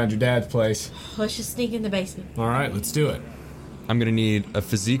best way around your dad's place. let's just sneak in the basement. All right, let's do it. I'm going to need a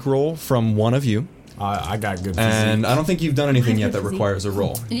physique roll from one of you. I got good. And I don't think you've done anything yet that physique. requires a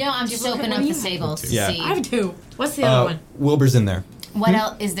roll. You know, I'm just Look at opening what up you the have. stables to Yeah. see. I have two. What's the other one? Wilbur's in there. What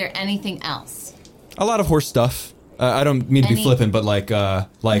else? Is there anything else? A lot of horse stuff. I don't mean to be Any- flippant, but like No,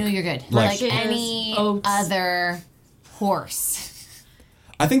 you're good. Like, Like any Oats. other horse.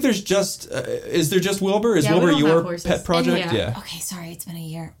 I think there's just. Is there just Wilbur? Is Yeah, we Wilbur don't have your horses. pet project? And Yeah. Okay, sorry, it's been a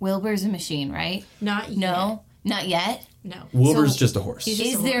year. Wilbur's a machine, right? Not yet. No, not yet. No. Wilbur's So- just a horse. He's just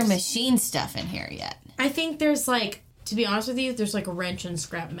Is a there horse. machine stuff in here yet? I think there's to be honest with you, there's a wrench and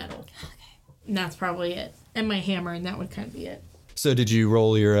scrap metal. Okay. And that's probably it. And my hammer, and that would kind of be it. So did you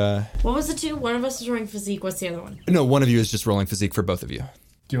roll your? What was the two? One of us is rolling physique. What's the other one? No, one of you is just rolling physique for both of you.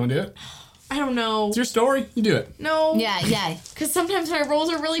 Do you want to do it? I don't know. It's your story. You do it. No. Yeah. Because sometimes my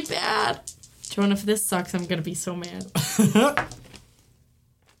rolls are really bad. Joan, if this sucks, I'm going to be so mad.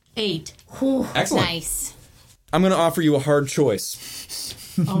 8. Whew. Excellent. Nice. I'm going to offer you a hard choice.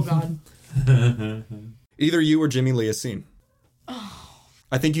 Oh, God. Either you or Jimmy Lee is seen.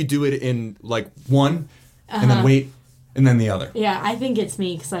 I think you do it in one, and then wait, and then the other. Yeah, I think it's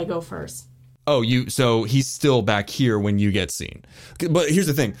me because I go first. Oh, so he's still back here when you get seen. But here's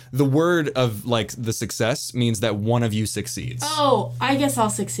the thing. The word of the success means that one of you succeeds. Oh, I guess I'll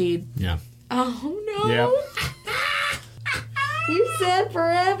succeed. Yeah. Oh, no. Yep. You said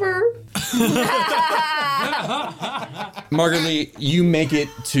forever. Margaret Lee, you make it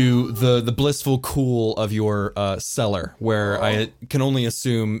to the blissful cool of your cellar, where I can only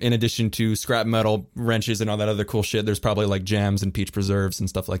assume, in addition to scrap metal, wrenches, and all that other cool shit, there's probably jams and peach preserves and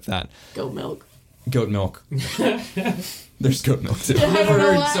stuff like that. Goat milk. Goat milk. There's goat milk too. I don't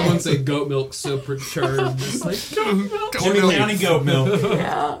know why. Someone say goat milk so perturbed. Just like, Jimmy County goat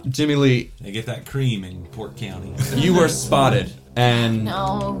milk. Jimmy Lee, They get that cream in Port County. you are spotted, and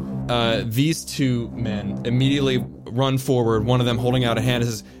No. these two men immediately run forward, one of them holding out a hand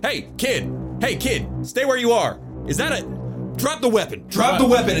and says, Hey, kid, stay where you are. Is that a... Drop the weapon. Drop the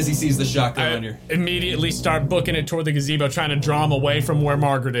weapon as he sees the shotgun on your... Immediately start booking it toward the gazebo, trying to draw him away from where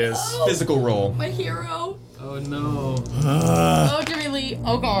Margaret is. Physical roll. My hero. oh no. Oh, Jimmy Lee.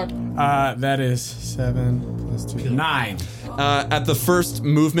 Oh, God. That is 7 plus 2. 9. At the first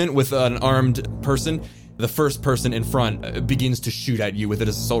movement with an armed person, the first person in front begins to shoot at you with his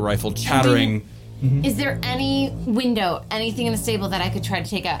assault rifle, chattering... Is there any window, anything in the stable that I could try to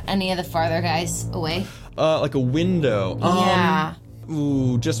take out any of the farther guys away? Like a window. Yeah.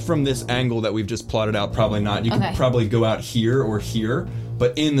 Ooh, just from this angle that we've just plotted out, probably not. You Okay. could probably go out here or here,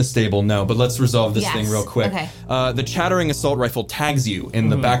 but in the stable, no. But let's resolve this Yes. thing real quick. Okay. The chattering assault rifle tags you in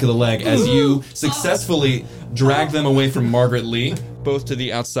the back of the leg as you successfully drag them away from Margaret Lee, both to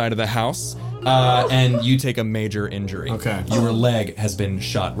the outside of the house. And you take a major injury. Okay. Your leg has been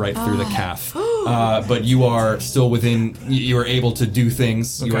shot right through the calf. but you are still within. You are able to do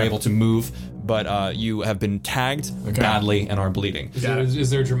things. You are Okay. able to move, but you have been tagged badly and are bleeding. Is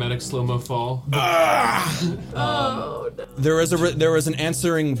there a dramatic slow-mo fall? There was an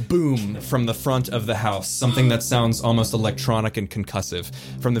answering boom from the front of the house, something that sounds almost electronic and concussive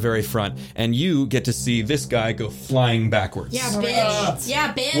from the very front, and you get to see this guy go flying backwards. Yeah, bitch.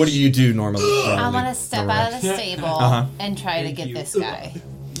 Yeah, bitch. What do you do normally? I want to step out of the stable and try to get this guy,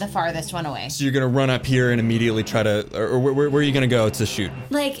 the farthest one away. So you're gonna run up here and immediately try to, or where are you gonna go to shoot?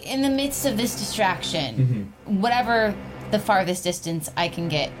 Like in the midst of this distraction, whatever the farthest distance I can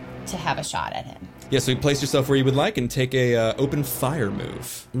get to have a shot at him. Yeah, so you place yourself where you would like and take a open fire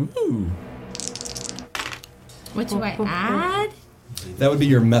move. Ooh. What do I add? That would be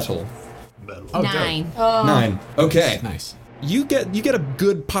your metal. 9. 9. Okay. Nice. You get a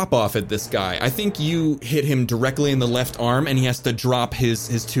good pop off at this guy. I think you hit him directly in the left arm, and he has to drop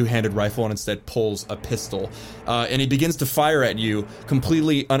his two-handed rifle and instead pulls a pistol. And he begins to fire at you,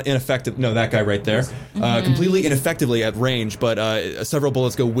 completely ineffective. No, that guy right there. Completely ineffectively at range, but several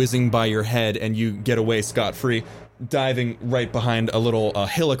bullets go whizzing by your head, and you get away scot-free, diving right behind a little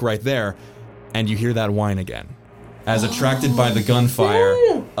hillock right there, and you hear that whine again. As attracted by the gunfire,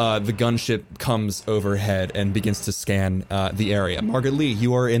 the gunship comes overhead and begins to scan the area. Margaret Lee,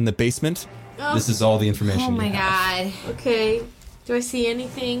 you are in the basement. This is all the information. Oh my you have. god. Okay. Do I see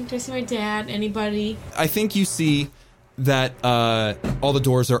anything? Do I see my dad? Anybody? I think you see that all the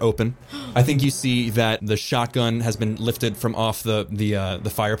doors are open. I think you see that the shotgun has been lifted from off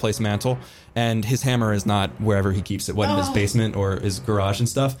the fireplace mantle, and his hammer is not wherever he keeps it, in his basement or his garage and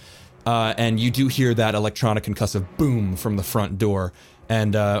stuff. And you do hear that electronic concussive boom from the front door.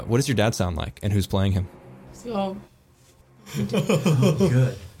 And what does your dad sound like? And who's playing him? So Good.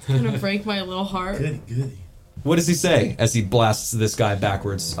 it's gonna break my little heart. Goody. What does he say as he blasts this guy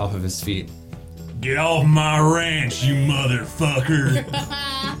backwards off of his feet? Get off my ranch, you motherfucker.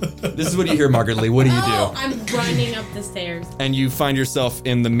 This is what you hear, Margaret Lee. What do you Oh, do? I'm running up the stairs. And you find yourself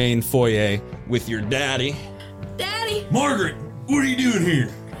in the main foyer with your daddy. Daddy, Margaret, what are you doing here?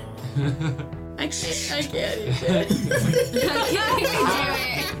 I can't.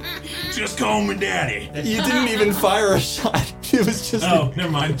 Just call me daddy. You didn't even fire a shot. It was just... Oh, never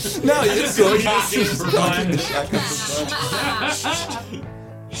mind. No, you just go. Cocked it for fun.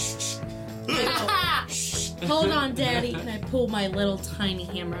 Hold on, Daddy. And I pull my little tiny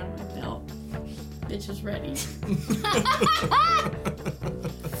hammer out of my belt. Bitch is ready.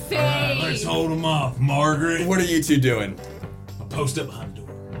 Let's hold him off, Margaret. What are you two doing? I'll post up behind the door,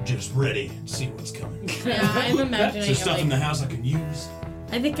 just ready to see what's coming. Yeah, I'm imagining There's it, stuff like, in the house I can use.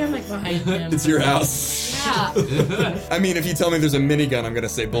 I think I'm like behind him. It's your house. Yeah. I mean, if you tell me there's a minigun, I'm gonna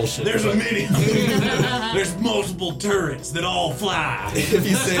say bullshit. There's a mini. There's multiple turrets that all fly. If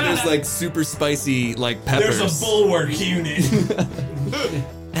you say there's like super spicy like peppers. There's a bulwark unit.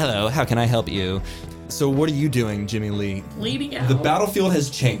 Hello, how can I help you? So what are you doing, Jimmy Lee? Bleeding out. The battlefield has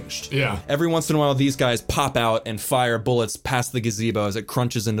changed. Yeah. Every once in a while, these guys pop out and fire bullets past the gazebo as it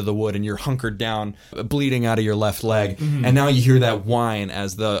crunches into the wood, and you're hunkered down, bleeding out of your left leg. And now you hear that whine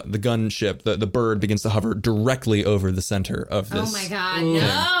as the gunship, the bird, begins to hover directly over the center of this. Oh my god,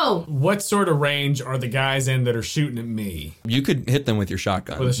 no! What sort of range are the guys in that are shooting at me? You could hit them with your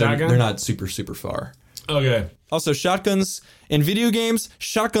shotgun. With a shotgun? They're not super far. Okay. Also, shotguns in video games,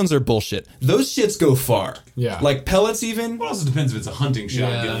 shotguns are bullshit. Those shits go far. Yeah. Like pellets, even. Well, it also depends if it's a hunting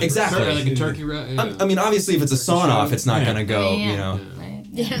shotgun. Exactly. Like a turkey I mean, obviously, if it's a sawn-off, it's not gonna go, you know.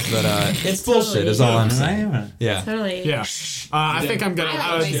 But it's bullshit, is all I'm saying. Yeah. Totally. Yeah. I think I'm gonna.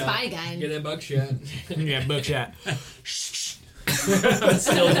 I like my spy gun. Get that buckshot. Yeah, buckshot.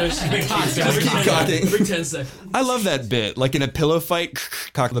 Still Just keep cocking. Every 10 seconds. I love that bit. Like in a pillow fight,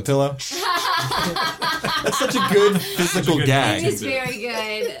 cock the pillow. That's such a good physical gag. It's very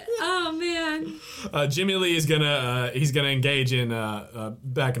good. Oh man. Jimmy Lee is gonna he's gonna engage in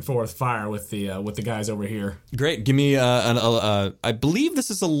back and forth fire with the guys over here. Great. Give me I believe this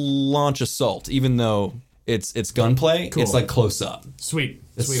is a launch assault, even though it's gunplay. Cool. It's like close up. Sweet.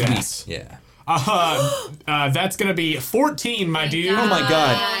 It's Sweet ass. Yeah. That's gonna be 14, my dude. Oh my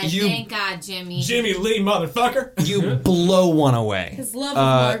God. You- Thank God, Jimmy. Jimmy Lee, motherfucker. You blow one away. His love of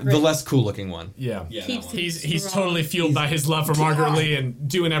Margaret. The less cool looking one. Yeah. Keeps him He's strong. totally fueled by his love for Margaret Lee and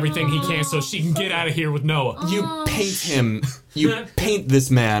doing everything he can so she can get out of here with Noah. You paint him. You paint this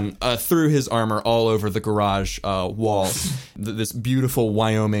man through his armor all over the garage walls. This beautiful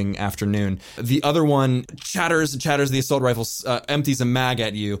Wyoming afternoon. The other one chatters the assault rifle, empties a mag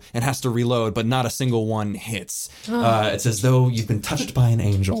at you, and has to reload, but not a single one hits. It's as though you've been touched by an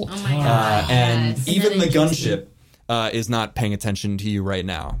angel. Oh my God. And Yes. even the gunship is not paying attention to you right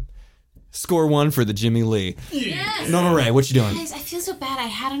now. Score 1 for the Jimmy Lee. Yes. Norma Ray, what you doing? Guys, I feel so bad. I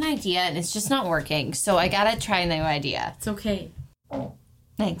had an idea and it's just not working, so I gotta try a new idea. It's okay.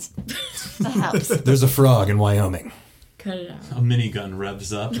 Thanks. That helps. There's a frog in Wyoming. Cut it out. A minigun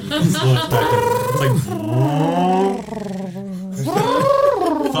revs up and slows back. It's like.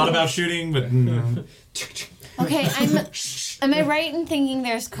 Thought about shooting, but. Okay, am I right in thinking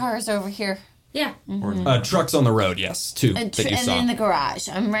there's cars over here? Yeah. Trucks on the road, yes. 2 that you And saw. in the garage.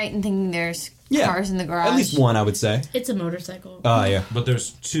 I'm right in thinking there's cars in the garage. At least 1, I would say. It's a motorcycle. Yeah. But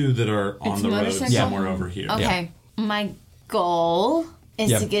there's 2 that are on It's the a road motorcycle? somewhere over here. Okay. My goal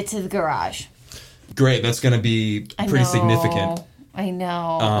is to get to the garage. Great, that's going to be pretty significant. I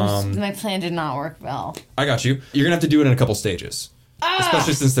know. My plan did not work well. I got you. You're going to have to do it in a couple stages.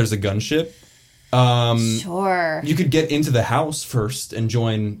 Especially since there's a gunship. Sure. You could get into the house first and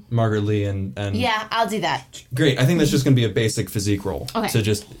join Margaret Lee and Yeah, I'll do that. Great. I think that's just going to be a basic physique roll. Okay. To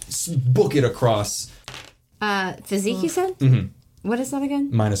just book it across. Physique, you said? Mm-hmm. What is that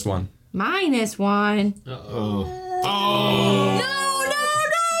again? -1. -1. Uh-oh. No!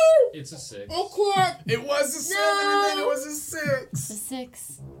 It's a 6. It was a 7 and then it was a 6. It's a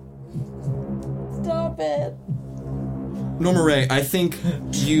 6. Stop it. Norma Ray, I think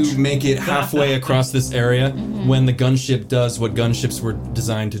you make it halfway across this area when the gunship does what gunships were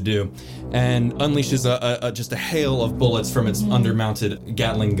designed to do and unleashes just a hail of bullets from its undermounted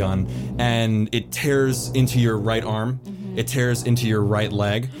Gatling gun, and it tears into your right arm, it tears into your right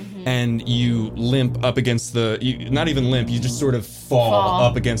leg, and you limp up against not even limp, you just sort of fall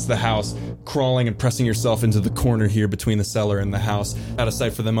up against the house, crawling and pressing yourself into the corner here between the cellar and the house, out of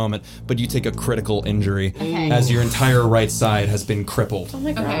sight for the moment, but you take a critical injury as your entire right side has been crippled. Oh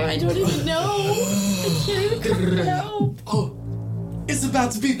my god, I don't even know. I can't even know. Oh, it's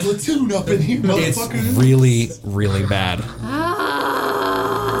about to be platoon up in here, motherfucker. It's really, really bad.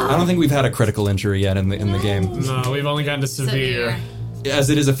 I don't think we've had a critical injury yet in the game. No, we've only gotten to severe.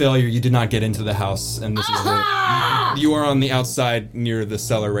 As it is a failure, you did not get into the house, and this is you are on the outside near the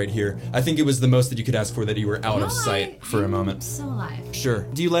cellar right here. I think it was the most that you could ask for, that you were out of sight for a moment. I'm still alive. Sure.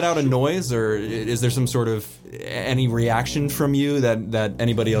 Do you let out a noise, or is there some sort of any reaction from you that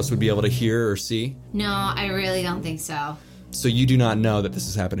anybody else would be able to hear or see? No, I really don't think so. So you do not know that this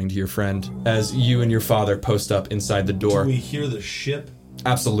is happening to your friend as you and your father post up inside the door. Do we hear the ship?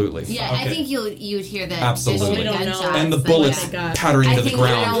 Absolutely. Yeah, Okay. I think you'd hear the Absolutely. visual We don't know. gunshots. And the like, bullets yeah. pattering I to the think we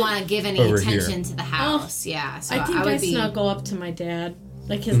don't ground. want to give any over attention here. to the house. Yeah, so I think I, would be. snuggle up to my dad,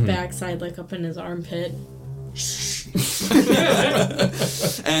 like his backside, like up in his armpit.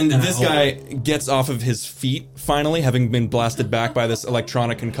 And this guy gets off of his feet, finally, having been blasted back by this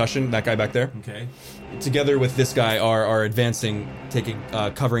electronic concussion. That guy back there. Okay. Together with this guy are advancing, taking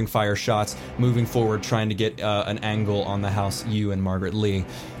covering fire shots, moving forward, trying to get an angle on the house, you and Margaret Lee.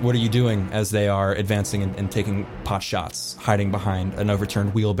 What are you doing as they are advancing and taking pot shots, hiding behind an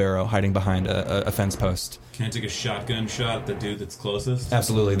overturned wheelbarrow, hiding behind a fence post? Can I take a shotgun shot at the dude that's closest?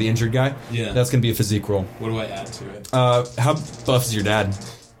 Absolutely. The injured guy? Yeah. That's going to be a physique roll. What do I add to it? How buff is your dad?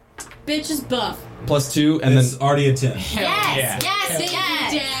 Bitch is buff. +2, and It's then already a 10. Yes, yes.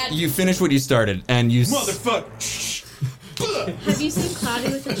 Dad. you finish what you started, and you... Motherfucker! Have you seen Cloudy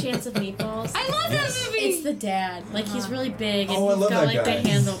with a Chance of Meatballs? I love that movie. It's the dad. Like, he's really big, and Oh, I he's love got, that like, guy. the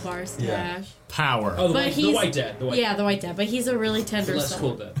handlebar stash. Yeah. Power. Oh, the But white, he's... the white dad. The white Yeah, the white dad. But he's a really dad. tender The less son.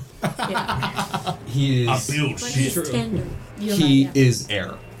 cool dad. Yeah. He I is... build But shit. he's True. tender. He Yeah. is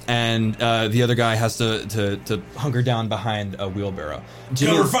air. And the other guy has to hunker down behind a wheelbarrow.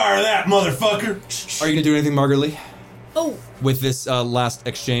 Jimmy, Cover fire that, motherfucker! are you going to do anything, Margaret Lee, Oh, with this last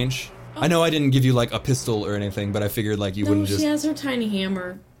exchange? I know I didn't give you, like, a pistol or anything, but I figured, like, you no, wouldn't she just... has her tiny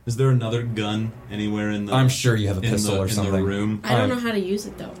hammer. Is there another gun anywhere in the... I'm sure you have a in pistol the, or in something. the room? I don't know how to use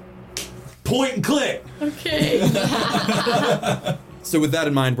it, though. Point and click! Okay. So with that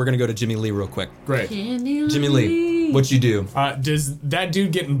in mind, we're going to go to Jimmy Lee real quick. Great. Jimmy Lee, what you do? Does that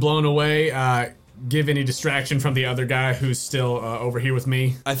dude getting blown away give any distraction from the other guy who's still over here with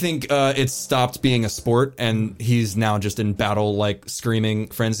me? I think it's stopped being a sport, and he's now just in battle, like, screaming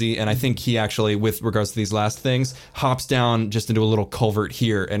frenzy. And I think he actually, with regards to these last things, hops down just into a little culvert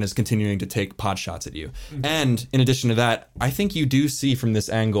here and is continuing to take pot shots at you. And in addition to that, I think you do see from this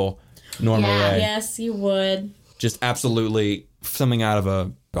angle Norma Yeah. Ray. Yes, you would. Just absolutely something out of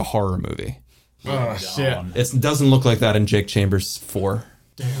a horror movie. Oh, shit. It doesn't look like that in Jake Chambers 4.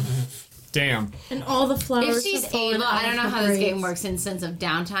 Damn. And all the flowers. If she's have fallen able, out I don't of know her how this game braids. works in sense of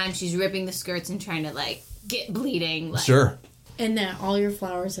downtime. She's ripping the skirts and trying to, like, get bleeding. Like, Sure. And that all your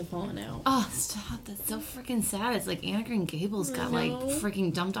flowers have fallen out. Oh, stop. That's so freaking sad. It's like Anna Green Gables got, like,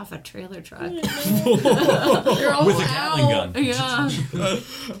 freaking dumped off a trailer truck. With a Gatling gun. Yeah.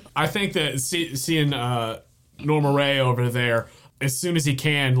 I think that seeing Norma Ray over there, as soon as he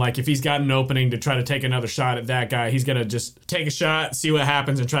can, like if he's got an opening to try to take another shot at that guy, he's gonna just take a shot, see what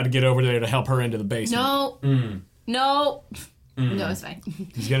happens, and try to get over there to help her into the basement. No, it's fine.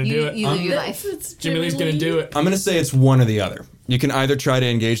 He's gonna do it. You live your life. Jimmy Lee's gonna do it. I'm going to say it's one or the other. You can either try to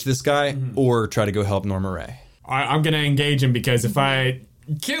engage this guy or try to go help Norma Ray. I'm gonna engage him because if I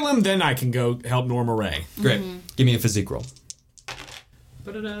kill him, then I can go help Norma Ray. Great. Give me a physique roll.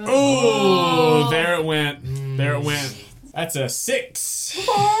 Oh, there it went. There it went. That's a 6.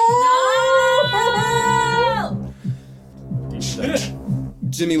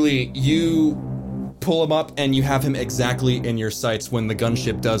 Jimmy Lee, you pull him up and you have him exactly in your sights when the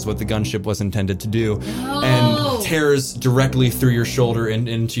gunship does what the gunship was intended to do and tears directly through your shoulder and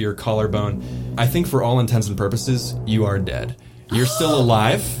into your collarbone. I think for all intents and purposes, you are dead. You're still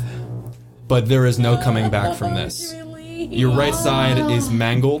alive, but there is no coming back from this. Your right side is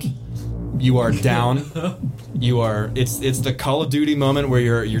mangled. You are down. You are. It's the Call of Duty moment where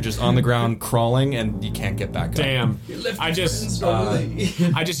you're just on the ground crawling and you can't get back up. Damn. I just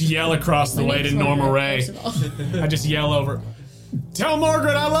yell across the way to Norma Ray. I just yell over. Tell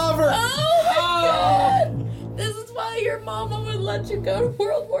Margaret I love her. Oh my God! This is why your mama would let you go to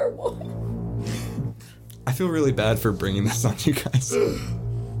World War I. I feel really bad for bringing this on you guys.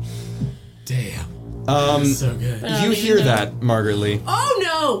 Damn. So good. You hear that, Margaret Lee. Oh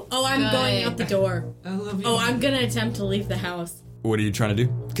no! Oh, I'm going out the door. I love you. Oh, I'm gonna attempt to leave the house. What are you trying to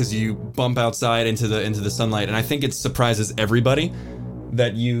do? Because you bump outside into the sunlight, and I think it surprises everybody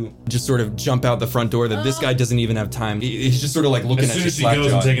that you just sort of jump out the front door. That this guy doesn't even have time. He's just sort of like looking As at soon you. as she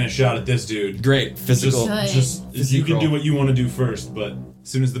goes and taking a shot at this dude. Great physical. Just you can do what you want to do first, but as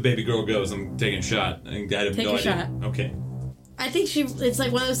soon as the baby girl goes, I'm taking a shot. I have Take no a idea. shot. Okay. I think it's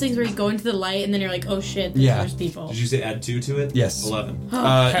like one of those things where you go into the light and then you're like, oh shit, there's people. Did you say add 2 to it? Yes. 11.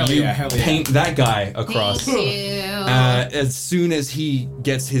 You paint that guy across. Thank you. As soon as he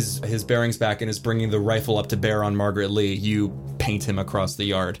gets his bearings back and is bringing the rifle up to bear on Margaret Lee, you paint him across the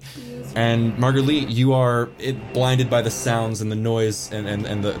yard. And Margaret Lee, you are blinded by the sounds and the noise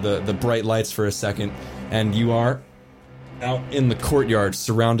and the bright lights for a second, and you are out in the courtyard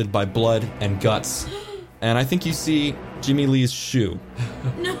surrounded by blood and guts. And I think you see Jimmy Lee's shoe.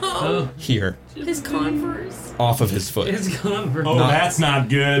 No! Here. His Converse. Off of his foot. It's Converse. Oh, that's not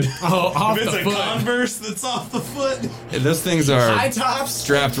good. Oh, off If it's the a foot. Converse that's off the foot. Those things are High tops.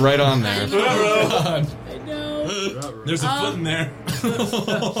 strapped right on there. I know. There's a foot in there.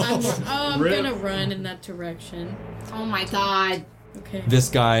 I'm gonna run in that direction. Oh my God. Okay. This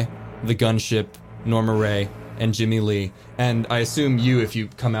guy, the gunship, Norma Ray, and Jimmy Lee. And I assume you, if you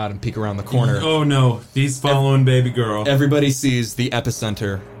come out and peek around the corner. Oh no, he's following baby girl. Everybody sees the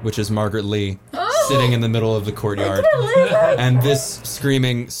epicenter, which is Margaret Lee, sitting in the middle of the courtyard. And this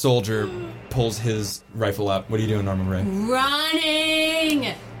screaming soldier pulls his rifle out. What are you doing, Norma Ray?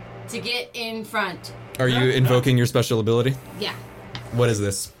 Running to get in front. Are you invoking your special ability? Yeah. What is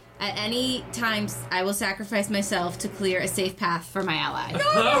this? At any times, I will sacrifice myself to clear a safe path for my ally.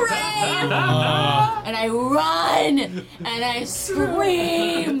 And I run and I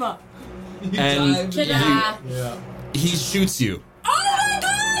scream. And Yeah. he shoots you Oh my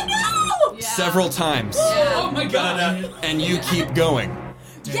God, no! Yeah. several times. Oh my god. And you keep going.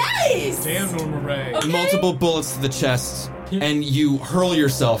 Yes! Damn, Norma Ray. Multiple bullets to the chest, and you hurl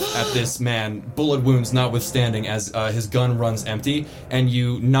yourself at this man, bullet wounds notwithstanding, as his gun runs empty, and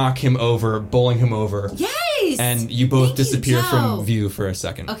you knock him over, bowling him over, Yes! and you both Thank you, disappear Joe. from view for a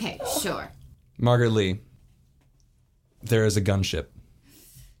second. Okay, sure. Margaret Lee, there is a gunship.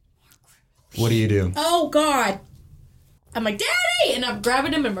 What do you do? Oh God! I'm like, Daddy! And I'm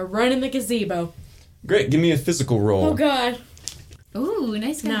grabbing him and we're running the gazebo. Great, give me a physical roll. Oh God. Ooh,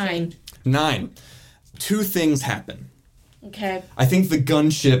 nice gun. 9. 9. 2 things happen. Okay. I think the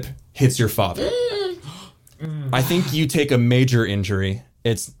gunship hits your father. I think you take a major injury.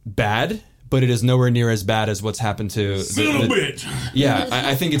 It's bad, but it is nowhere near as bad as what's happened to Son of a bitch. Yeah,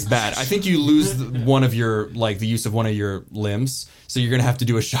 I think it's bad. I think you lose one of your, like, the use of one of your limbs, so you're gonna have to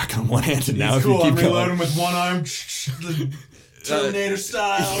do a shotgun one-handed now if you Cool, I'm keep reloading going. with one arm. Terminator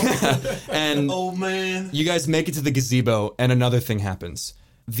style. And Oh man. you guys make it to the gazebo, and another thing happens.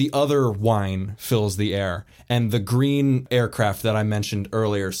 The other wine fills the air, and the green aircraft that I mentioned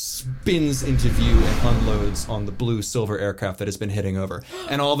earlier spins into view and unloads on the blue-silver aircraft that has been hitting over.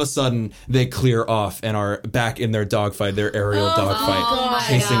 And all of a sudden, they clear off and are back in their dogfight, their aerial dogfight, my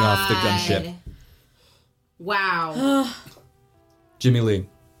chasing off the God. gunship. Wow. Jimmy Lee.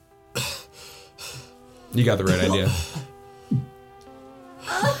 You got the right idea.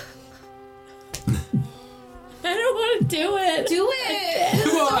 I don't want to do it. Do it.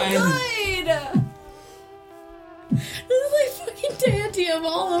 Come on. Good. This is like fucking Tantium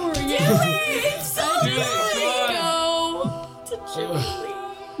all over again. Do it. It's so Do it. good. Go to Julie.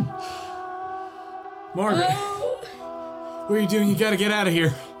 Margaret, Oh, what are you doing? You gotta get out of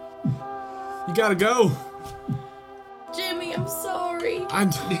here. You gotta go. Jimmy, I'm sorry.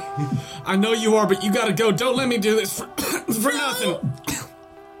 I know you are, but you gotta go. Don't let me do this for, for nothing.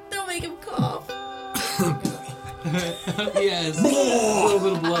 Don't make him cough. Yes. A little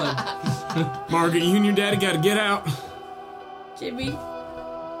bit of blood. Margaret, you and your daddy gotta get out. Jimmy,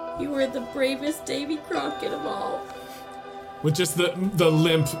 you were the bravest Davy Crockett of all. With just the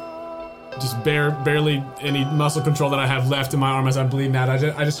limp, just barely any muscle control that I have left in my arm as I'm bleeding out. I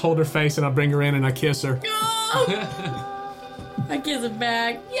just hold her face and I bring her in and I kiss her. I kiss him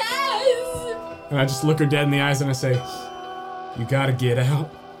back. Yes. And I just look her dead in the eyes and I say, you gotta get out.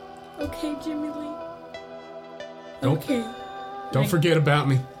 Okay, Jimmy Lee. Don't- Okay. Don't forget about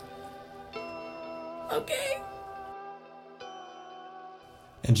me. Okay.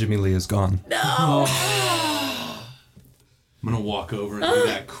 And Jimmy Lee is gone. No. I'm gonna walk over and do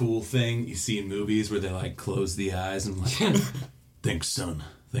that cool thing you see in movies where they like close the eyes and like, thanks, son.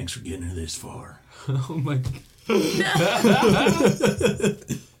 Thanks for getting her this far. Oh my God.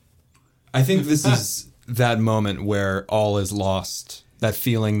 I think this is that moment where all is lost. That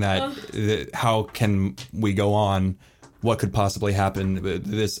feeling that how can we go on? What could possibly happen?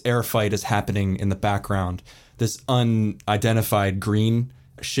 This air fight is happening in the background. This unidentified green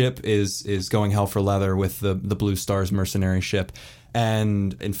ship is going hell for leather with the Blue Stars mercenary ship.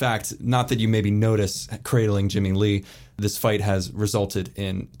 And in fact, not that you maybe notice cradling Jimmy Lee, this fight has resulted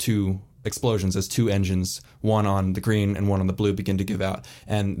in 2 explosions as 2 engines, one on the green and one on the blue, begin to give out,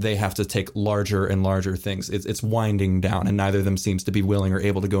 and they have to take larger and larger things. It's winding down, and neither of them seems to be willing or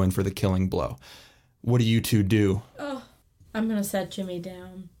able to go in for the killing blow. What do you two do? Oh, I'm gonna set Jimmy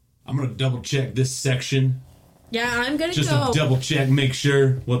down. I'm gonna double check this section. Yeah, I'm gonna Just go. to double check, make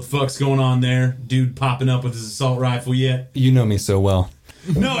sure what the fuck's going on there. Dude popping up with his assault rifle yet? You know me so well.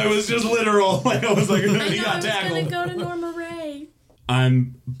 No, it was just literal. Like I was like, I know, he I got was tackled. gonna go to Norma Ray.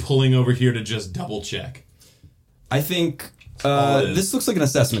 I'm pulling over here to just double check. I think all it is. this looks like an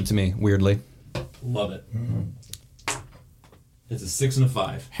assessment to me, weirdly. Love it. It's a 6 and a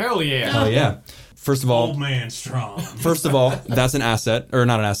 5. Hell yeah. Oh, yeah. First of Old all, man strong. that's an asset, or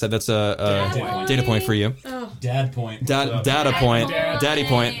not an asset, that's a point. data point for you. Oh, Dad point. What's up? Data point. Daddy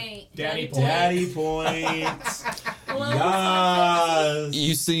point. Daddy point. Daddy points. Yes.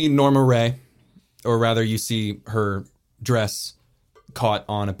 You see Norma Ray, or rather you see her dress caught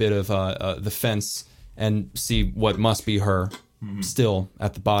on a bit of the fence and see what must be her still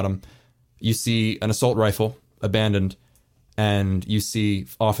at the bottom. You see an assault rifle abandoned, and you see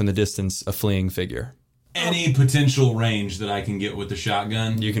off in the distance a fleeing figure. Any potential range that I can get with the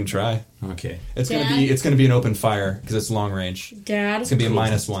shotgun? You can try. Okay. It's Dad? gonna be an open fire because it's long range. Dad. It's gonna be a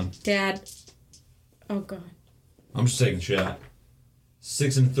 -1. Dad. Oh God. I'm just taking a shot.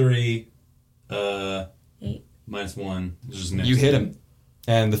 6 and 3. 8. -1. It's just next You hit to him,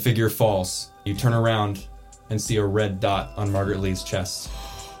 and the figure falls. You turn around and see a red dot on Margaret Lee's chest.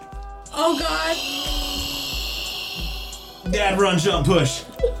 Oh God. Dad, run, jump, push.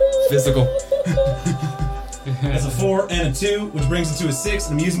 Physical. That's a 4 and a 2, which brings it to a 6,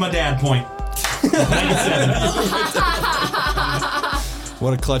 and I'm using my dad point. Make it 7.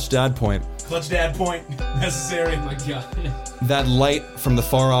 What a clutch dad point. Clutch dad point necessary. Oh my God. That light from the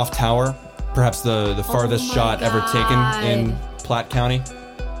far off tower, perhaps the farthest my shot ever taken God. in Platte County,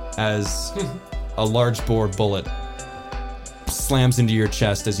 as a large bore bullet slams into your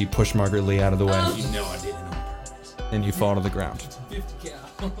chest as you push Margaret Lee out of the way, You know I did it on purpose. and you fall to the ground. 50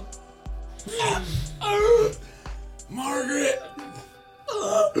 cal. Margaret!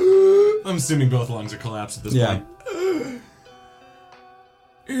 I'm assuming both lungs are collapsed at this Yeah. point.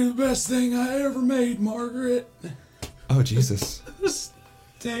 You're the best thing I ever made, Margaret. Oh, Jesus.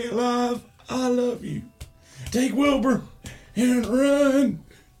 Stay alive. I love you. Take Wilbur and run.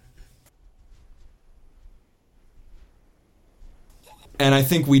 And I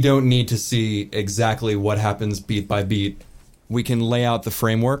think we don't need to see exactly what happens beat by beat. We can lay out the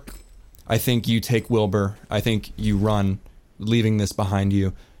framework. I think you take Wilbur. I think you run, leaving this behind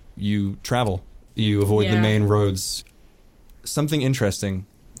you. You travel. You avoid the Yeah. main roads. Something interesting.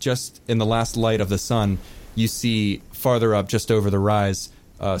 Just in the last light of the sun, you see farther up, just over the rise,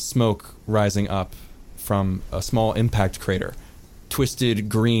 smoke rising up from a small impact crater. Twisted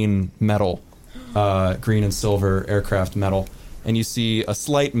green metal, green and silver aircraft metal. and you see a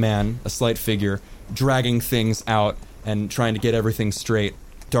slight man, a slight figure, dragging things out and trying to get everything straight.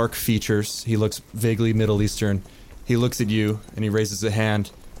 Dark features. He looks vaguely Middle Eastern. He looks at you, and he raises a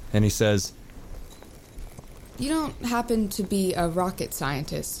hand, and he says, You don't happen to be a rocket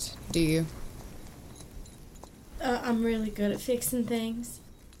scientist, do you? I'm really good at fixing things.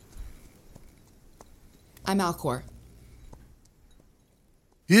 I'm Alcor.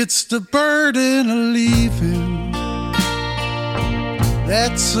 It's the burden of leaving.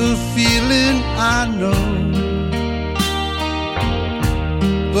 That's a feeling I know.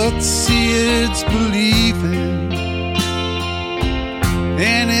 But see, it's believing.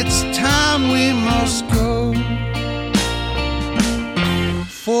 And it's time we must go.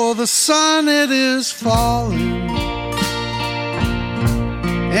 For the sun it is falling,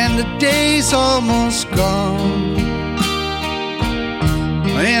 and the day's almost gone,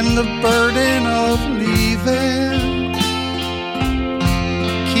 and the burden of leaving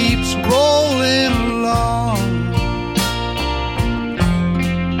keeps rolling along.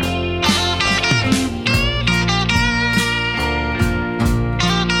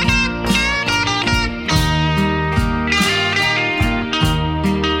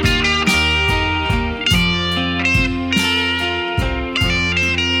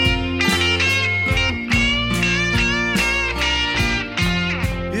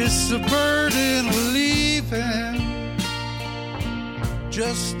 It's the burden of leaving,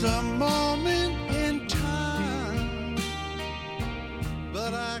 just a moment in time,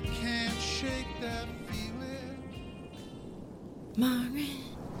 but I can't shake that feeling.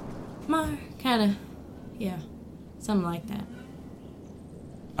 Kinda, yeah, something like that.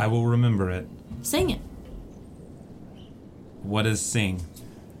 I will remember it. Sing it. What is sing?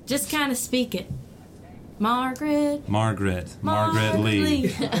 Just kind of speak it. Margaret. Margaret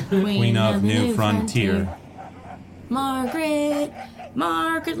Lee, Queen of New Frontier. Margaret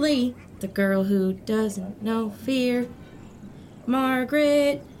Lee, the girl who doesn't know fear.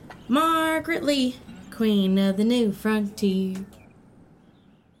 Margaret Lee, Queen of the New Frontier.